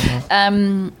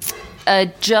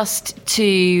 Just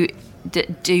to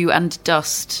do and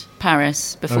dust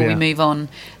Paris before we move on.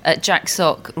 Jack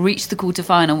Sock reached the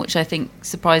quarterfinal, which I think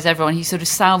surprised everyone. He sort of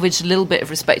salvaged a little bit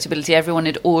of respectability. Everyone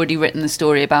had already written the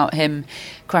story about him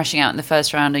crashing out in the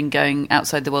first round and going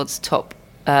outside the world's top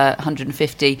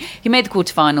 150. He made the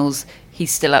quarterfinals.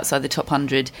 He's still outside the top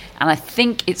 100, and I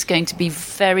think it's going to be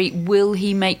very. Will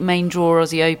he make main draw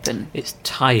Aussie Open? It's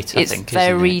tight. I think it's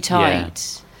very isn't it? tight.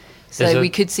 Yeah. So we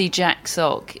could see Jack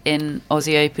Sock in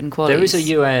Aussie Open qualies. There is a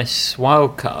US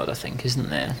wildcard, I think, isn't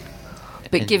there?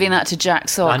 But giving that to Jack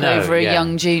Sock over a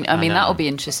young junior, I mean, that'll be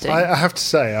interesting. I have to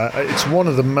say, it's one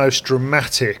of the most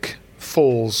dramatic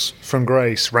falls from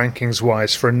grace,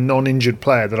 rankings-wise, for a non-injured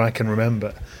player that I can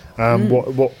remember.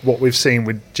 What we've seen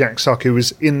with Jack Sock, who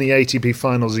was in the ATP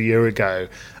finals a year ago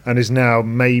and is now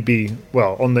maybe,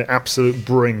 on the absolute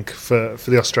brink for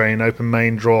the Australian Open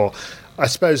main draw. I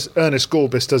suppose Ernest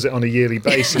Gulbis does it on a yearly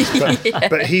basis,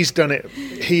 but he's done it.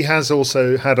 He has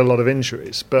also had a lot of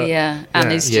injuries. But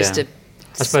it's just a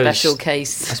special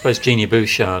case. I suppose Genia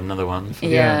Bouchard, another one.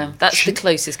 That's the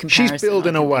closest comparison. She's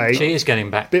building away. She is getting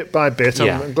back. Bit by bit.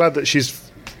 Yeah. I'm glad that she's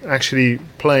actually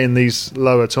playing these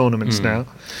lower tournaments now.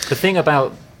 The thing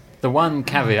about the one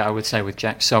caveat I would say with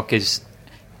Jack Sock is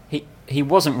he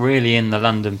wasn't really in the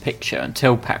London picture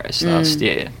until Paris last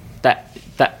year.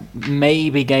 That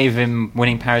maybe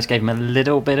winning Paris gave him a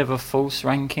little bit of a false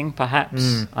ranking,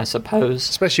 perhaps, I suppose.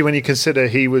 Especially when you consider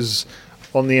he was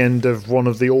on the end of one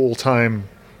of the all-time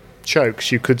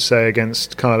chokes, you could say,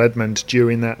 against Kyle Edmund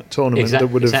during that tournament that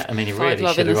would have he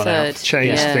really should have gone out.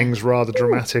 Changed things rather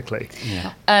dramatically.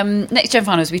 Yeah. Next gen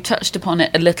finals, we touched upon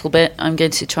it a little bit. I'm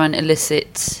going to try and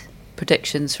elicit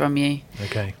predictions from you.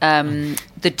 Okay.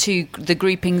 The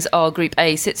groupings are Group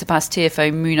A: Tsitsipas,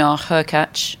 Tiafoe, Munar,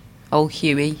 Hurkacz, old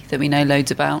Huey that we know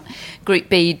loads about. Group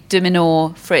B: de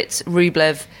Minaur, Fritz,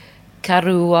 Rublev,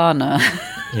 Caruana.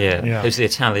 Yeah, who's the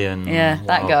Italian? Yeah,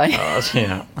 that guy.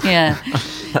 Yeah,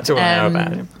 that's all I know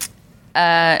about him.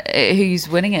 Who's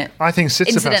winning it? I think Tsitsipas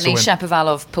Incidentally, will win.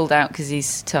 Shapovalov pulled out because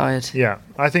he's tired. Yeah,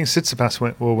 I think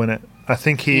Tsitsipas will win it. I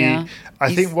think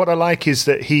I think what I like is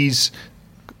that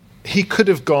he could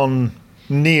have gone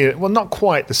near, well, not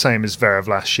quite the same as Zverev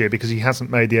last year because he hasn't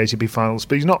made the ATP finals,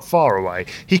 but he's not far away.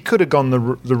 He could have gone the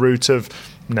route of,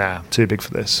 too big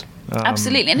for this.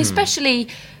 Absolutely, and especially,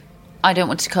 I don't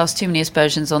want to cast too many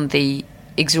aspersions on the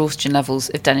exhaustion levels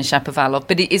of Denis Shapovalov,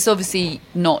 but it's obviously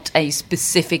not a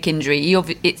specific injury.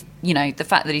 The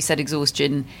fact that he said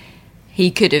exhaustion, he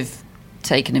could have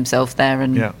taken himself there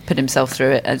and put himself through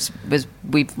it. As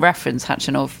we've referenced,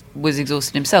 Khachanov was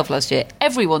exhausted himself last year.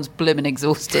 Everyone's blooming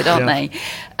exhausted, aren't they?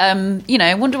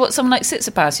 I wonder what someone like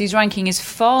Tsitsipas, whose ranking is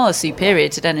far superior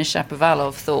to Denis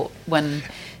Shapovalov, thought when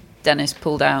Dennis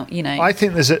pulled out. I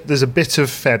think there's a bit of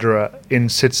Federer in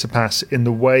Tsitsipas in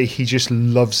the way he just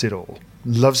loves it all.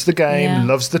 Loves the game,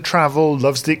 loves the travel,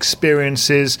 loves the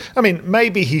experiences. I mean,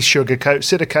 maybe he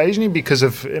sugarcoats it occasionally because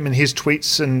of, his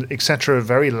tweets and etc. are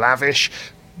very lavish,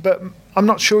 but I'm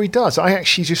not sure he does. I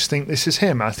actually just think this is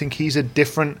him. I think he's a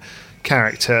different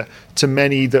character to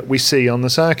many that we see on the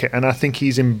circuit, and I think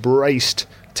he's embraced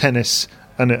tennis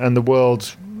and the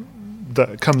world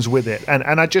that comes with it.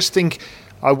 And I just think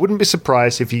I wouldn't be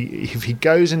surprised if he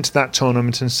goes into that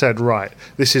tournament and said, right,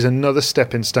 this is another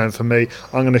stepping stone for me.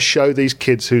 I'm going to show these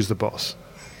kids who's the boss.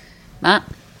 Matt?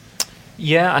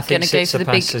 Yeah, I think going to go for the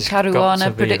big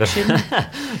Caruana prediction?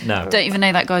 No. Don't even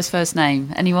know that guy's first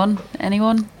name. Anyone?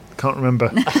 Can't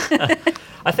remember.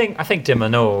 I think de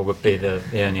Minaur would be the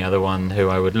only other one who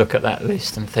I would look at that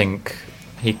list and think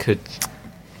he could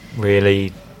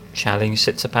really challenge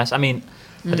Tsitsipas.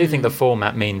 I do think the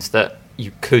format means that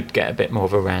you could get a bit more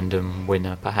of a random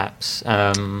winner, perhaps.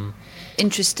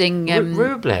 Interesting.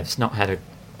 Rublev's not had I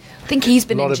think he's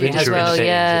been injured as well. He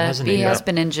has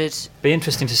been injured. Be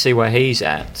interesting to see where he's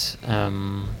at,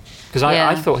 because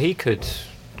I thought he could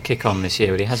kick on this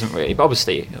year, but he hasn't really. But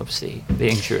obviously the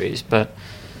injuries. But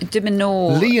de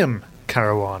Minaur, Liam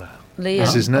Caruana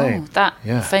is his name. That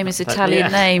famous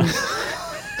Italian name.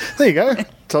 There you go.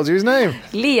 Told you his name.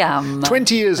 Liam.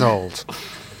 20 years old.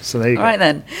 So there you go. All right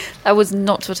then. That was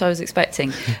not what I was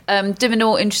expecting. De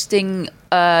Minaur, interesting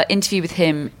interview with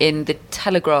him in The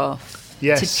Telegraph.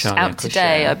 Yes. Out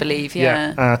today, I believe.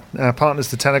 Yeah. Our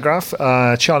partner's The Telegraph.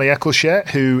 Charlie Eccleshare,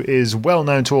 who is well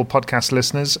known to all podcast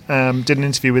listeners, did an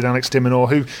interview with Alex de Minaur,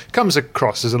 who comes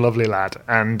across as a lovely lad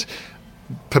and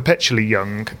perpetually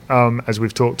young, as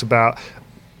we've talked about.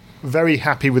 Very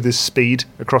happy with his speed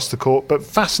across the court, but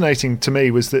fascinating to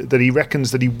me was that he reckons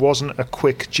that he wasn't a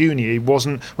quick junior. He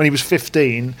wasn't, when he was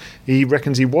 15, he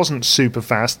reckons he wasn't super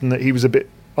fast and that he was a bit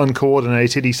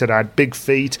uncoordinated. He said I had big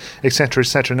feet, etc.,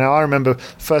 etc. Now, I remember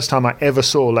first time I ever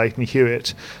saw Leighton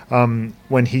Hewitt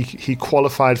when he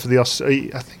qualified for I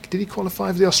think, did he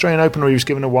qualify for the Australian Open, or he was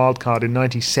given a wild card in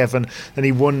 97? Then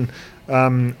he won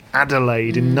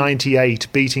Adelaide in 98,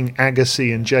 beating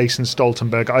Agassi and Jason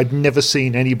Stoltenberg. I'd never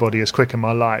seen anybody as quick in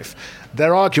my life.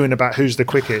 They're arguing about who's the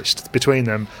quickest between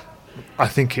them. I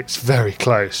think it's very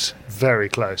close,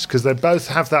 because they both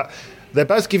have that. They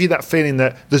both give you that feeling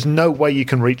that there's no way you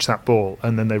can reach that ball,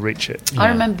 and then they reach it. I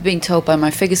remember being told by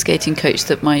my figure skating coach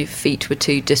that my feet were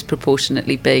too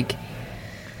disproportionately big.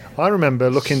 I remember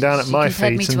looking down at my feet. She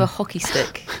compared me to a hockey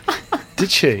stick.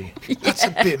 Did she? That's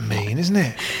a bit mean, isn't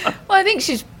it? Well, I think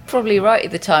she's probably right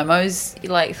at the time. I was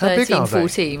like 13,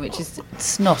 14, which is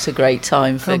it's not a great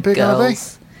time for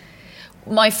girls.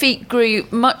 My feet grew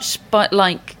much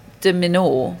like de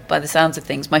Minaur, by the sounds of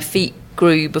things. My feet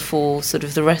grew before sort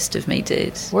of the rest of me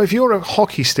did. Well, if you're a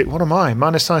hockey stick, what am I?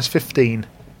 Mine is size 15.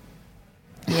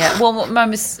 Yeah, well,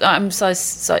 I'm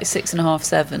size like 6.5,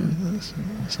 7.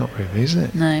 That's not really, is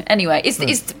it? No. Anyway,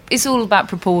 it's all about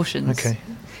proportions. Okay.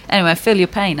 Anyway, I feel your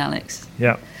pain, Alex.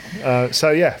 Yeah.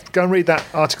 Go and read that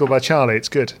article by Charlie. It's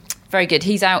good. Very good.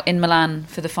 He's out in Milan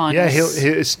for the finals.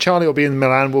 Yeah, Charlie will be in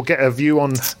Milan. We'll get a view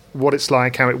on what it's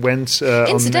like, how it went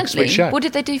on the next week's show. What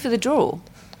did they do for the draw?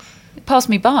 It passed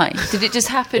me by. Did it just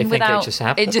happen without...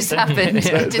 It just happened.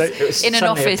 In an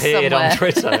office somewhere. On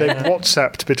Twitter. They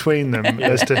WhatsApped between them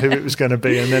as to who it was going to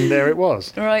be, and then there it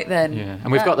was. Right then. Yeah.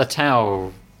 And we've got the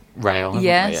towel rail.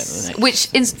 Yes, which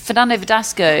Fernando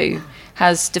Verdasco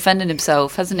has defended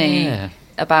himself, hasn't he,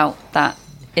 about that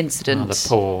incident? The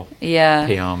poor PR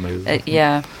move.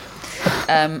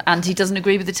 And he doesn't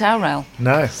agree with the towel rail.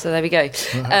 No. So there we go.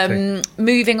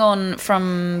 Moving on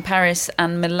from Paris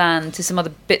and Milan to some other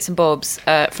bits and bobs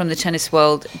from the tennis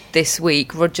world this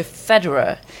week. Roger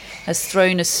Federer has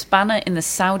thrown a spanner in the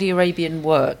Saudi Arabian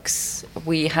works.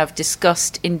 We have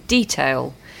discussed in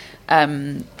detail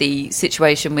the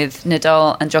situation with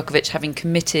Nadal and Djokovic having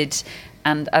committed,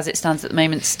 and as it stands at the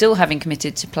moment, still having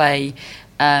committed to play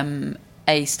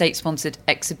a state-sponsored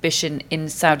exhibition in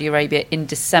Saudi Arabia in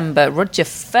December. Roger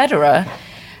Federer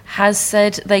has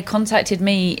said they contacted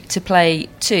me to play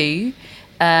too,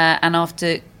 and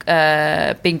after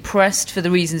being pressed for the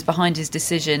reasons behind his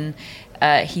decision,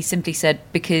 he simply said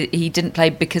because he didn't play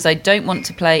because I don't want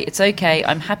to play. It's okay.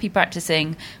 I'm happy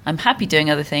practicing. I'm happy doing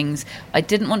other things. I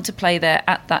didn't want to play there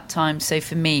at that time, so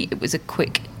for me it was a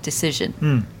quick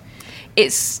decision.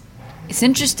 It's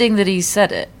interesting that he's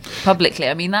said it publicly.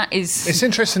 I mean, that is... It's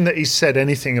interesting that he's said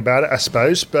anything about it, I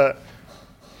suppose, but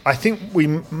I think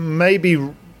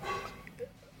maybe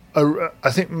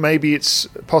it's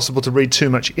possible to read too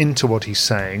much into what he's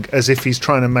saying, as if he's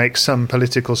trying to make some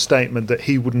political statement that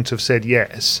he wouldn't have said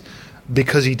yes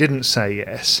because he didn't say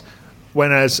yes.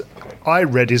 Whereas I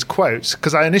read his quotes,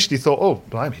 because I initially thought, oh,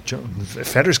 blimey,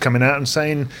 Federer's coming out and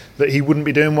saying that he wouldn't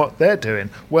be doing what they're doing.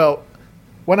 Well,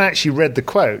 when I actually read the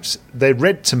quotes, they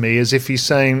read to me as if he's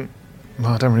saying,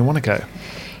 well, I don't really want to go.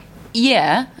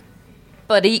 Yeah,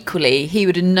 but equally, he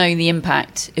would have known the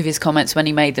impact of his comments when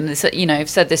he made them. You know, I've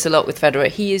said this a lot with Federer.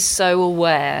 He is so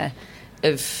aware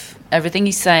of everything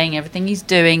he's saying, everything he's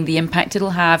doing, the impact it'll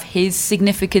have, his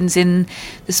significance in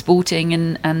the sporting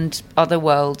and other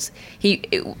worlds.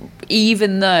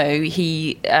 Even though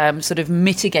he sort of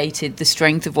mitigated the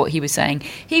strength of what he was saying,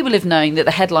 he will have known that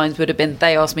the headlines would have been,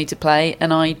 they asked me to play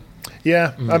and I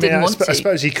didn't want to. I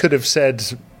suppose he could have said,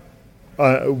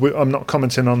 I'm not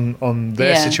commenting on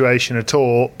their situation at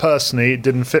all. Personally, it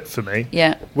didn't fit for me.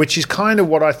 Yeah. Which is kind of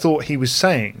what I thought he was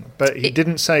saying, but he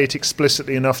didn't say it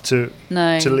explicitly enough to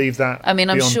leave that. I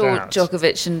mean, I'm sure doubt.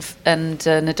 Djokovic and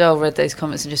Nadal read those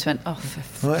comments and just went, "Oh,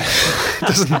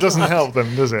 doesn't help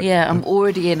them, does it?" Yeah, I'm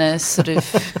already in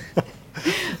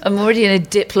a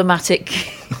diplomatic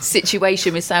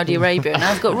situation with Saudi Arabia, and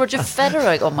I've got Roger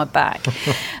Federer on my back.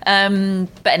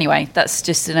 But anyway, that's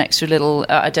just an extra little...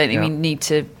 I don't think we need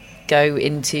to go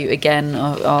into, again,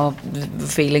 our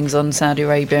feelings on Saudi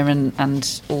Arabia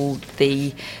and all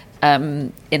the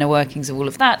inner workings of all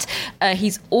of that.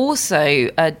 He's also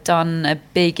done a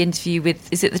big interview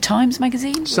with... Is it the Times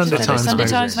magazine? Sunday Times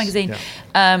magazine.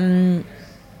 Yeah.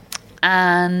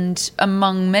 And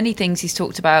among many things he's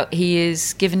talked about, he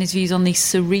has given his views on the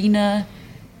Serena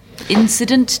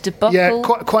incident, debacle. Yeah,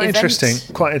 quite interesting.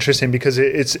 Quite interesting, because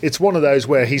it's one of those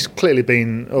where he's clearly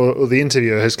been, or the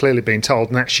interviewer has clearly been told,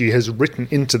 and actually has written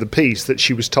into the piece that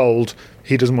she was told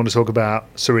he doesn't want to talk about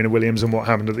Serena Williams and what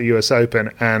happened at the US Open,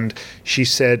 and she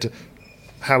said,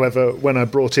 however, when I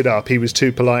brought it up, he was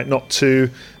too polite not to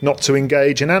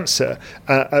engage and answer.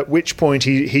 At which point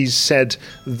he's said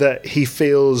that he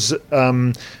feels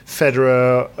that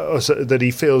he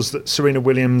feels that Serena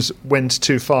Williams went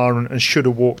too far and should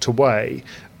have walked away.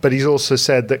 But he's also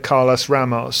said that Carlos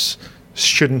Ramos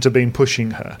shouldn't have been pushing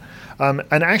her. And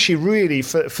actually, really,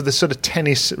 for the sort of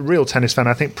real tennis fan,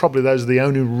 I think probably those are the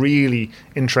only really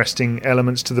interesting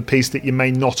elements to the piece that you may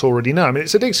not already know. I mean,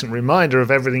 it's a decent reminder of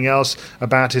everything else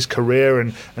about his career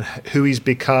and who he's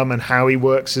become and how he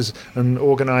works and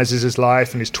organises his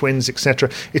life and his twins,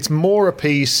 etc. It's more a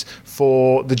piece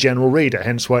for the general reader,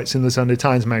 hence why it's in the Sunday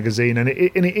Times magazine. And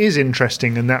it is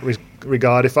interesting in that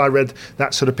regard. If I read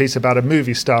that sort of piece about a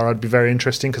movie star, I'd be very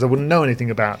interesting because I wouldn't know anything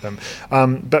about them.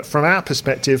 But from our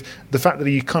perspective, the fact that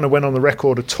he kind of went on the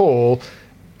record at all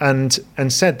and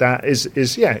said that is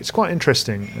it's quite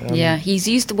interesting. He's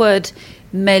used the word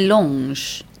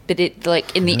mélange, but it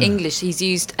in the English he's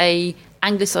used a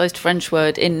anglicised French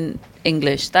word in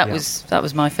English. That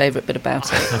was my favourite bit about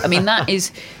it. I mean, that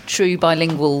is true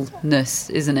bilingualness,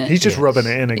 isn't it? He's just rubbing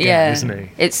it in again, isn't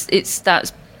he?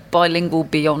 That's bilingual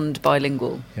beyond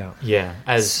bilingual. Yeah.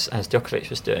 As Djokovic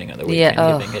was doing at the weekend,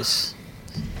 giving his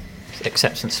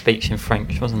acceptance speech in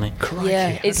French, wasn't he?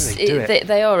 Crikey,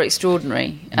 they are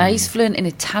extraordinary. He's fluent in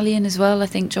Italian as well, I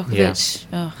think, Djokovic.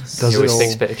 He always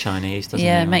speaks a bit of Chinese, doesn't he?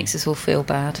 Yeah, it makes us all feel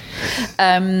bad.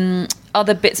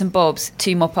 Other bits and bobs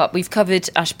to mop up. We've covered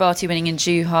Ash Barty winning in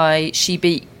Zhuhai. She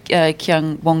beat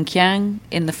Wong Qiang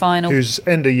in the final. Whose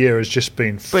end of year has just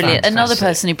been brilliant. Fantastic. Another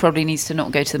person who probably needs to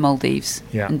not go to the Maldives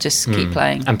and just keep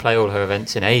playing. And play all her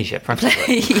events in Asia,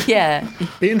 practically. Yeah.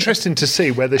 Be interesting to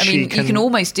see whether she can... you can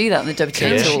almost do that on the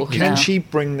WTA Tour. Can she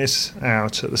bring this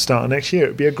out at the start of next year? It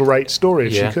would be a great story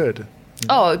if she could.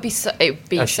 Oh, it'd be so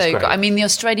good. I mean, the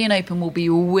Australian Open will be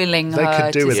willing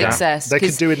her to success. They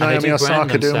could do with Naomi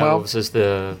Osaka doing well. As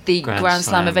the Grand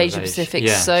Slam of Asia Pacific.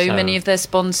 Yeah, so many of their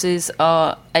sponsors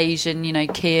are Asian. You know,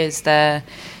 Kia's their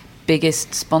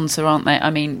biggest sponsor, aren't they?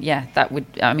 I mean, that would.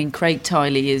 I mean, Craig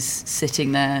Tiley is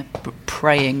sitting there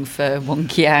praying for Wong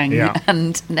Qiang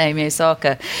and Naomi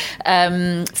Osaka.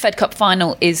 Fed Cup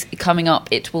final is coming up.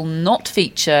 It will not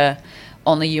feature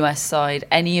on the US side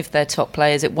any of their top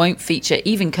players. It won't feature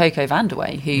even Coco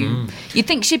Vandeweghe, who you'd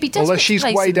think she'd be desperate. Although she's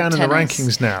way down in the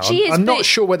rankings now. I'm not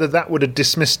sure whether that would have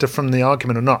dismissed her from the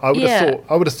argument or not. I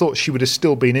would have thought she would have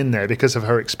still been in there because of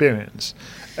her experience.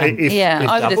 I would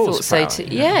have thought so too.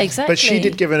 Yeah, exactly. But she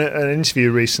did give an interview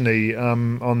recently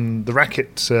on the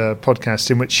Racket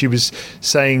podcast in which she was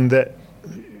saying that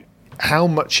how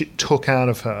much it took out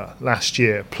of her last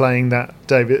year playing that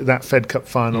Fed Cup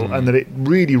final, and that it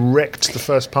really wrecked the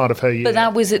first part of her year. But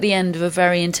that was at the end of a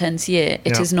very intense year.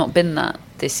 It has not been that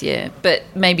this year. But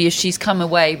maybe if she's come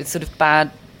away with sort of bad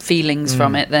feelings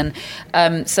from it, then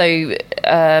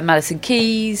Madison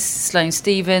Keys, Sloane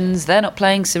Stephens, they're not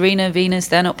playing. Serena, Venus,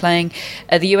 they're not playing.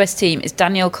 The US team is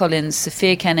Danielle Collins,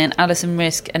 Sophia Kenin, Alison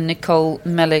Risk and Nicole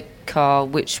Melikar,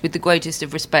 which, with the greatest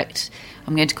of respect,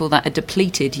 I'm going to call that a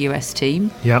depleted US team.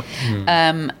 Yep.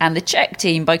 And the Czech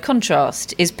team, by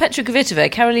contrast, is Petra Kvitova,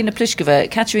 Karolina Pliskova,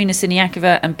 Katerina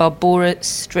Siniakova and Barbora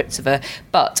Strycova.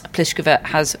 But Pliskova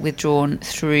has withdrawn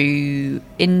through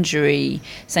injury,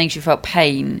 saying she felt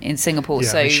pain in Singapore. Yeah,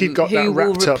 so she got that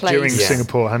wrapped up during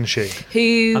Singapore, hadn't she?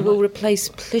 Who will replace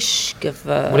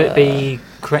Pliskova? Would it be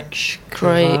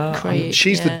Krejcikova?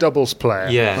 She's the doubles player.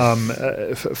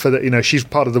 Yeah. For the, she's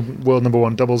part of the world number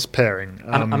one doubles pairing.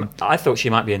 I thought she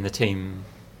might be in the team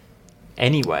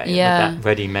anyway. With that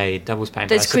ready-made doubles pairing.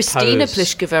 There's Kristina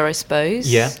Pliskova, I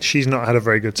suppose. Yeah. She's not had a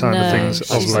very good time with things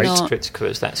of late. Krejcikova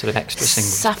is that sort of extra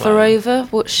singles Safarova, player.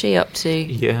 What's she up to?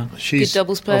 Yeah. She's good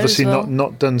doubles player obviously as well.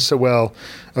 not done so well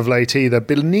of late either.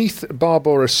 Beneath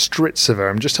Barbora Strycova,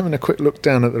 I'm just having a quick look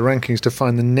down at the rankings to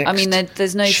find the next. I mean,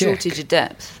 there's no shortage of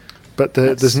depth. But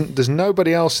there's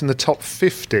nobody else in the top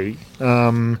 50.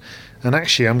 And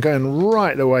actually, I'm going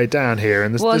right the way down here.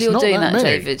 And while you're not doing that that,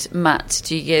 many. David, Matt,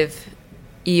 do you give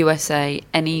USA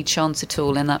any chance at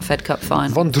all in that Fed Cup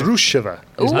final? Vondrushova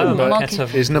is number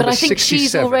 67. But I think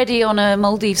she's already on a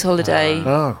Maldives holiday.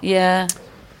 Yeah.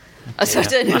 So I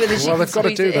don't know whether she they've got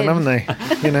to do then, haven't they?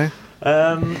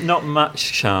 Not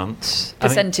much chance.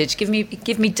 Percentage. Give me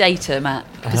data, Matt.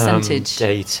 Percentage.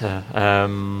 Data.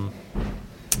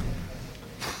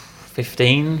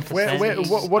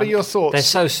 15%. What are your thoughts? They're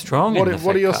so strong.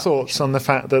 What are your thoughts on the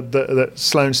fact that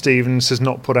Sloane Stephens has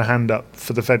not put her hand up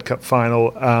for the Fed Cup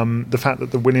final? The fact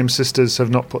that the Williams sisters have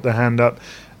not put their hand up.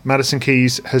 Madison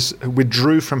Keys has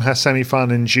withdrew from her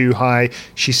semi-final in Zhuhai.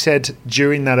 She said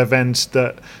during that event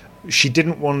that she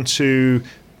didn't want to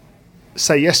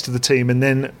say yes to the team and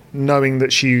then, knowing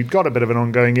that she got a bit of an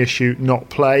ongoing issue, not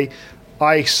play.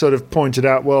 I sort of pointed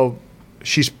out, well,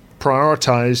 she's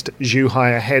prioritised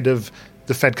Zhuhai ahead of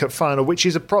the Fed Cup final, which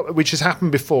is which has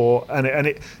happened before, and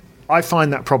I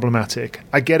find that problematic.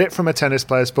 I get it from a tennis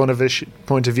player's point of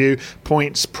view.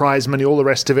 Points, prize money, all the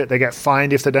rest of it. They get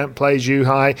fined if they don't play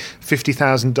Zhuhai.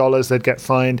 $50,000 they'd get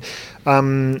fined.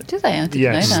 Do they? I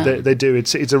didn't know that. They do.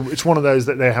 It's one of those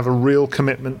that they have a real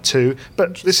commitment to.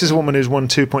 But this is a woman who's won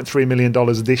 $2.3 million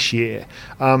this year.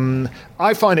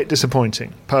 I find it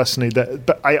disappointing, personally.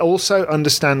 But I also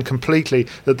understand completely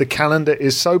that the calendar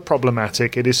is so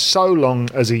problematic. It is so long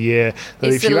as a year.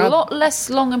 That it's a lot less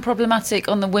long and problematic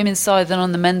on the women's side than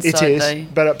on the men's side, it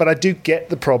is, though. But I do get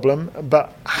the problem.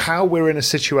 But how we're in a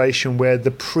situation where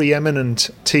the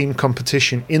preeminent team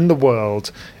competition in the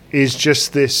world is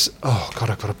just this, oh God,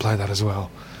 I've got to play that as well.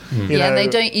 They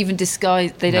don't even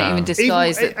disguise. That's their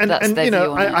view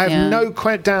on it. I have no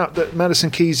doubt that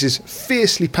Madison Keys is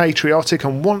fiercely patriotic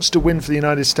and wants to win for the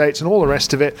United States and all the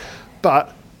rest of it,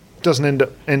 but doesn't end up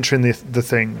entering the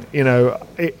thing.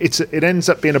 It ends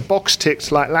up being a box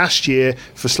ticked like last year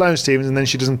for Sloane Stephens, and then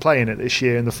she doesn't play in it this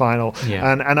year in the final.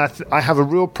 Yeah. And I have a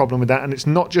real problem with that, and it's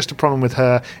not just a problem with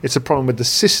her, it's a problem with the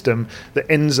system that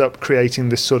ends up creating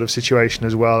this sort of situation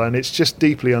as well, and it's just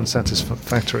deeply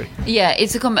unsatisfactory. Yeah,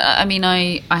 it's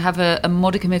I have a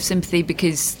modicum of sympathy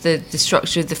because the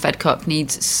structure of the Fed Cup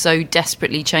needs so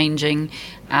desperately changing,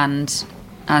 and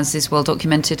as is well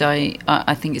documented,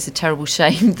 I think it's a terrible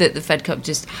shame that the Fed Cup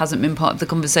just hasn't been part of the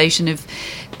conversation of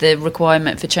the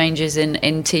requirement for changes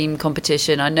in team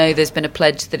competition. I know there's been a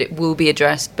pledge that it will be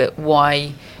addressed, but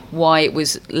why it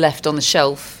was left on the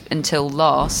shelf until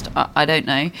last, I don't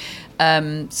know.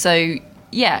 So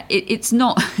yeah, it's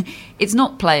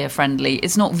not player friendly,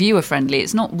 it's not viewer friendly,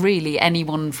 it's not really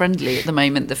anyone friendly at the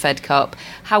moment, the Fed Cup.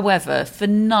 However, for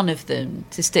none of them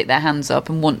to stick their hands up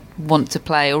and want to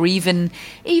play, or even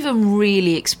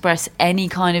really express any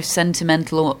kind of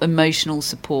sentimental or emotional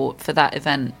support for that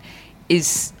event,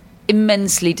 is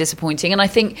immensely disappointing. And I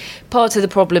think part of the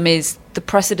problem is the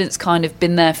precedent's kind of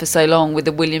been there for so long, with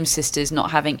the Williams sisters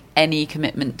not having any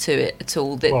commitment to it at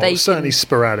all. That they certainly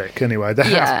sporadic anyway. They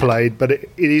have played, but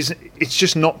it's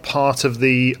just not part of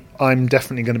the I'm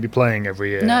definitely going to be playing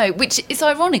every year. No, which is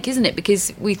ironic, isn't it?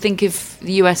 Because we think of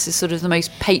the US as sort of the most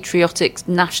patriotic,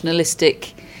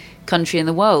 nationalistic country in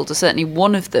the world, or certainly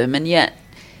one of them, and yet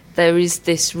there is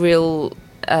this real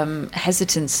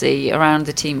hesitancy around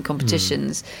the team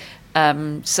competitions.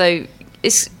 So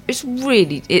it's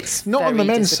not on the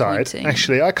men's side.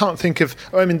 Actually, I can't think of.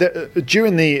 I mean,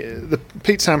 during the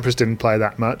Pete Sampras didn't play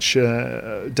that much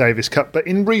Davis Cup, but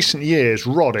in recent years,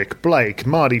 Roddick, Blake,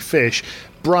 Mardy Fish,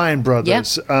 Bryan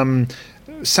Brothers, Sam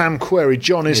Querrey,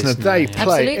 John Isner, they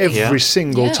play every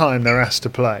single time they're asked to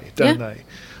play, don't they?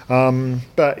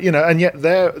 But and yet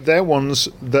they're ones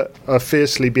that are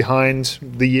fiercely behind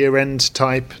the year-end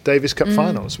type Davis Cup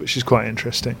finals, which is quite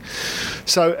interesting.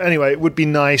 So anyway, it would be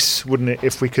nice, wouldn't it,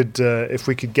 if we could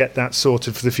get that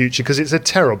sorted for the future, because it's a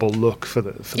terrible look for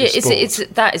the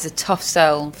sport. That is a tough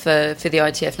sell for the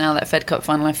ITF now, that Fed Cup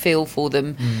final. I feel for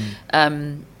them,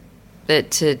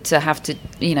 that to have to,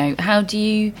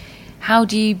 how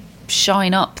do you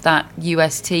shine up that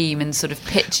US team and sort of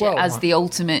pitch it as the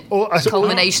ultimate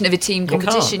culmination of a team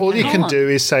competition? All you can do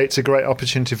is say it's a great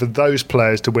opportunity for those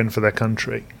players to win for their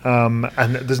country, and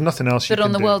there's nothing else you can do. But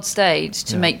on the world stage,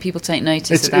 to make people take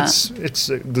notice of that. It's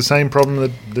the same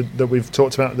problem that we've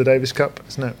talked about at the Davis Cup,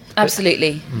 isn't it?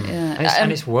 Absolutely.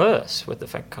 And it's worse with the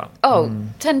Fed Cup.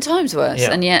 10 times worse,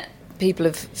 and yet people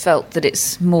have felt that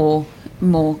it's more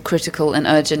critical and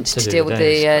urgent to deal with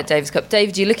the Davis Cup.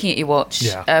 David, you're looking at your watch.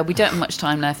 We don't have much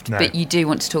time left, but you do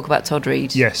want to talk about Todd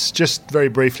Reed. Yes, just very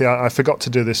briefly, I forgot to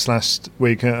do this last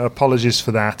week. Apologies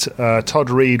for that.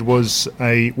 Todd Reed was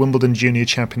a Wimbledon junior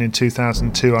champion in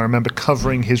 2002. I remember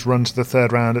covering his run to the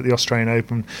third round at the Australian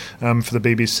Open for the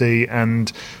BBC,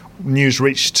 and news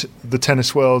reached the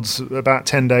tennis world about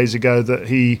 10 days ago that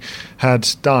he had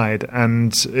died,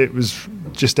 and it was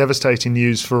just devastating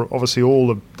news for obviously all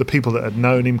of the people that had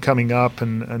known him coming up,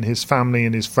 and his family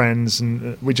and his friends,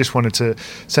 and we just wanted to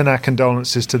send our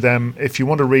condolences to them. If you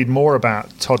want to read more about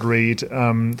Todd Reed,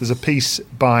 there's a piece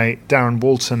by Darren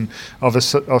Walton of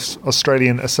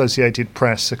Australian Associated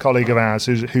Press, a colleague of ours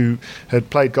who had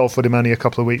played golf with him only a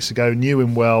couple of weeks ago, knew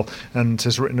him well, and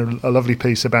has written a lovely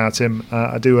piece about him.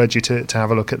 I do urge you to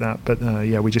have a look at that, but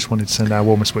we just wanted to send our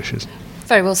warmest wishes.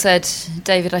 Very well said,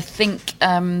 David. I think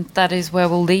that is where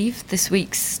we'll leave this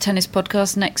week's tennis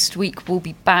podcast. Next week we'll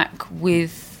be back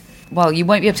with, you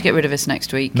won't be able to get rid of us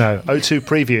next week. No, O2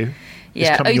 preview is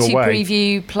coming O2 your way.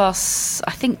 Preview plus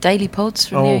I think daily pods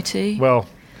from the O2. Well,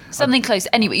 something close.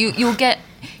 Anyway, you'll get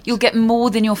more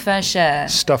than your fair share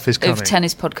stuff is coming. Of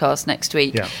tennis podcast next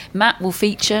week. Matt will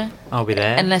feature. I'll be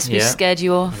there unless we scared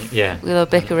you off with our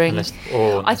bickering.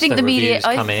 I think the media.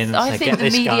 I think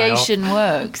the mediation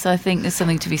works. I think there's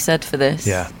something to be said for this.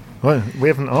 Yeah. Well, we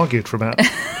haven't argued for about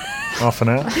half an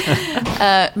hour.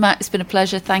 Matt, it's been a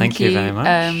pleasure. Thank you very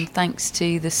much. Thanks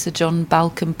to the Sir John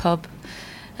Balcombe pub.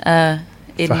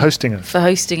 For hosting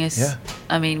us. Yeah.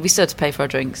 I mean, we still had to pay for our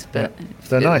drinks, but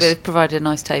they're nice. They've provided a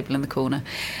nice table in the corner.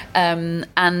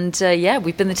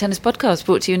 We've been the Tennis Podcast,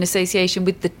 brought to you in association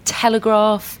with The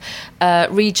Telegraph.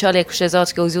 Read Charlie Eccleshare's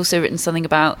article. He's also written something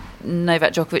about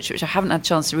Novak Djokovic, which I haven't had a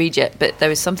chance to read yet, but there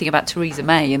is something about Theresa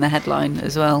May in the headline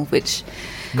as well, which...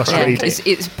 Must read.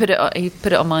 He put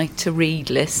it on my to-read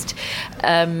list.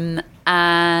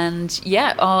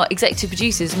 Our executive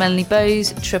producers, Melanie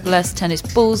Bowes,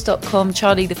 SSTennisBalls.com,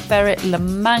 Charlie the Ferret, La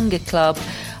Manga Club.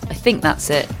 I think that's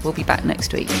it. We'll be back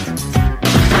next week.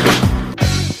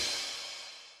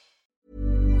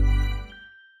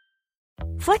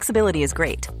 Flexibility is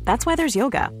great. That's why there's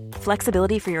yoga.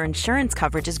 Flexibility for your insurance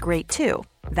coverage is great too.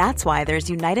 That's why there's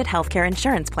United Healthcare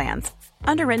Insurance Plans.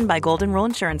 Underwritten by Golden Rule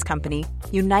Insurance Company,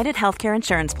 United Healthcare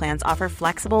Insurance Plans offer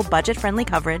flexible, budget-friendly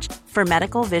coverage for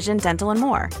medical, vision, dental, and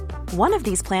more. One of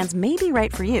these plans may be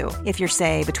right for you if you're,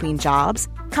 say, between jobs,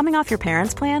 coming off your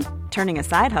parents' plan, turning a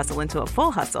side hustle into a full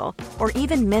hustle, or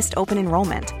even missed open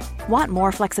enrollment. Want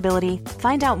more flexibility?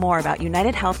 Find out more about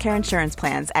United Healthcare Insurance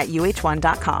Plans at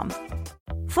uh1.com.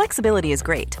 Flexibility is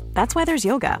great. That's why there's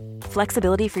yoga.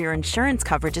 Flexibility for your insurance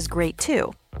coverage is great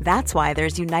too. That's why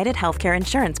there's United Healthcare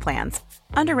Insurance Plans.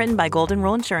 Underwritten by Golden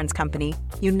Rule Insurance Company,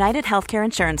 United Healthcare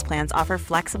Insurance Plans offer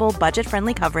flexible,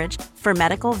 budget-friendly coverage for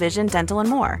medical, vision, dental, and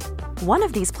more. One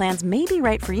of these plans may be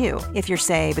right for you if you're,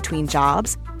 say, between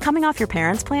jobs, coming off your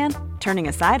parents' plan, turning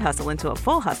a side hustle into a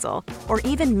full hustle, or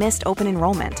even missed open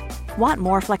enrollment. Want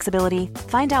more flexibility?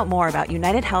 Find out more about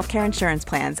United Healthcare Insurance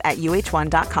Plans at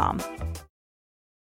uh1.com.